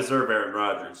 No, I deserve Aaron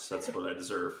Rodgers. That's what I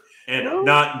deserve. And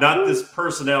not this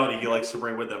personality he likes to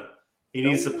bring with him. He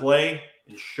needs to play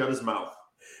and shut his mouth.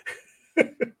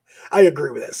 I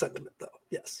agree with that sentiment, though.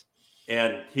 Yes.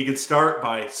 And he could start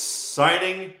by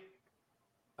signing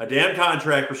a damn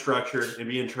contract restructure and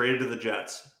being traded to the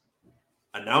Jets.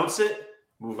 Announce it,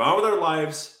 move on with our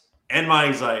lives, and my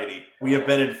anxiety. We have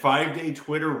been in 5-day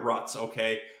Twitter ruts,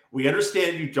 okay? We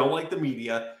understand you don't like the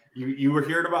media. You were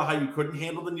hearing about how you couldn't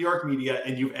handle the New York media,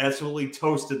 and you've absolutely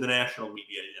toasted the national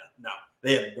media. No,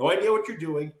 they have no idea what you're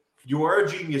doing. You are a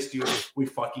genius, dude. We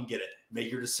fucking get it.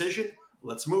 Make your decision.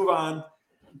 Let's move on.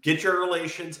 Get your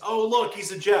relations. Oh, look,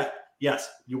 he's a Jet. Yes,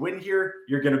 you win here,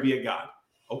 you're going to be a god.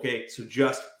 Okay, so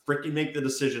just freaking make the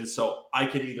decision so I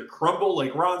can either crumble,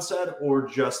 like Ron said, or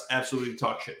just absolutely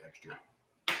talk shit next year.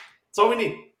 That's all we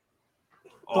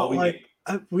need.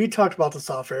 We talked about this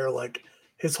off air. Like,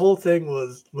 his whole thing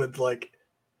was with,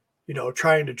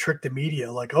 trying to trick the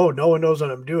media. Like, oh, no one knows what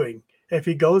I'm doing. if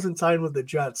he goes and signs with the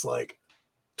Jets, like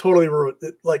totally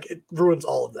it ruins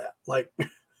all of that. Like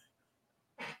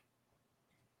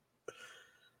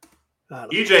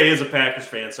EJ is a Packers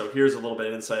fan, so here's a little bit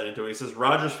of insight into it. He says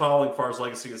Rodgers following Favre's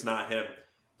legacy is not him.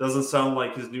 Doesn't sound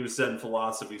like his new Zen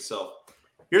philosophy. So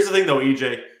here's the thing, though,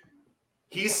 EJ.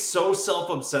 He's so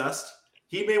self-obsessed.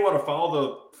 He may want to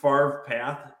follow the Favre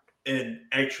path and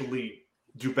actually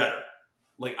do better.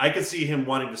 Like, I could see him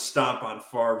wanting to stomp on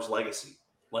Favre's legacy.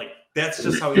 Like, that's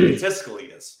just how egotistical he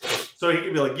is. So he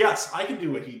can be like, yes, I can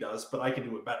do what he does, but I can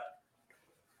do it better.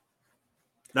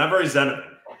 Not very zen of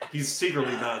him. He's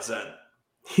secretly not zen.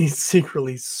 He's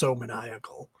secretly so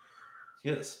maniacal. He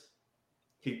is.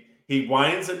 He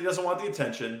whines that he doesn't want the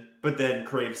attention, but then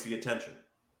craves the attention.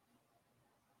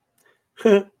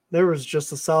 There was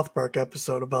just a South Park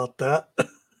episode about that.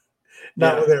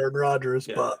 Not with Aaron Rodgers,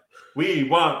 but we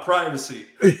want privacy.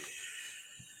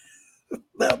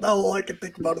 Now all I can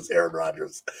think about is Aaron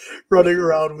Rodgers running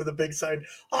around with a big sign.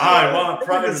 I want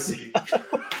privacy.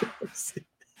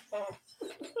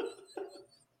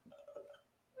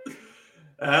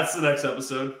 That's the next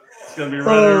episode. It's going to be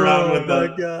running around with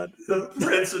the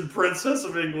Prince and Princess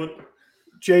of England.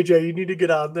 JJ, you need to get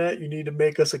on that. You need to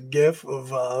make us a GIF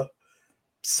of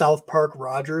South Park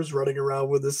Rodgers running around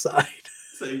with a sign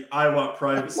saying, I want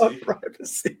privacy. I want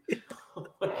privacy. Oh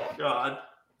my God.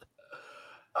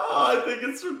 Oh, I think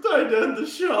it's time to end the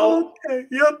show. Okay.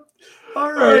 Yep.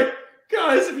 All right.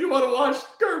 Guys, if you want to watch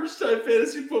Garbage Time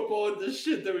Fantasy Football and this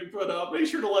shit that we put out, make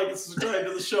sure to like and subscribe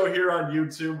to the show here on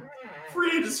YouTube.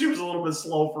 Free agency was a little bit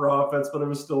slow for offense, but it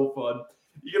was still fun.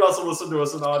 You can also listen to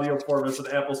us in audio formats on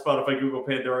Apple, Spotify, Google,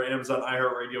 Pandora, Amazon,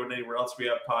 iHeartRadio, and anywhere else we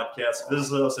have podcasts.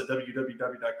 Visit us at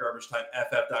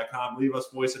www.garbagetimeff.com. Leave us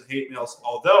voice and hate mails,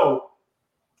 although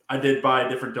I did buy a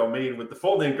different domain with the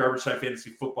full name Garbage Time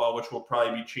Fantasy Football, which will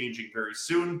probably be changing very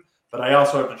soon. But I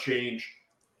also have to change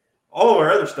all of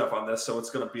our other stuff on this, so it's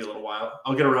going to be a little while.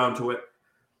 I'll get around to it.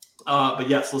 But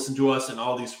yes, listen to us in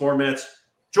all these formats.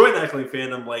 Join the Heckling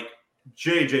Fandom like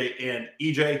JJ and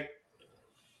EJ.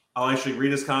 I'll actually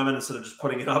read his comment instead of just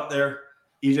putting it up there.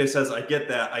 EJ says, I get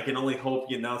that. I can only hope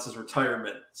he announces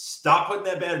retirement. Stop putting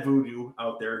that bad voodoo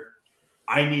out there.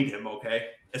 I need him, okay?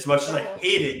 As much as I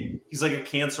hate it, he's like a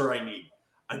cancer I need.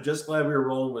 I'm just glad we were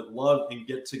rolling with love and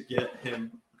get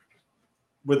him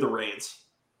with the reins.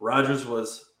 Rodgers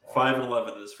was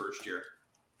 5-11 in his first year.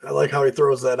 I like how he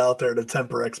throws that out there to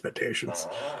temper expectations.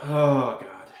 Oh,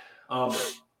 God.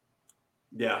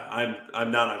 Yeah,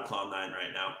 I'm not on cloud nine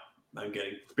right now. I'm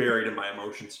getting buried in my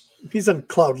emotions. He's on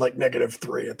cloud like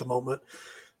 -3 at the moment.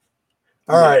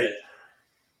 All right.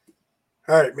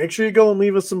 Make sure you go and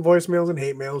leave us some voicemails and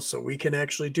hate mails so we can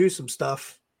actually do some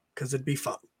stuff because it'd be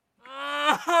fun.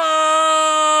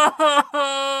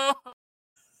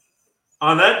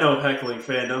 On that note, Heckling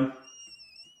Fandom,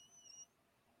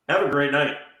 have a great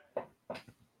night.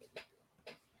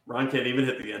 Ron can't even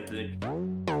hit the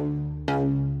end.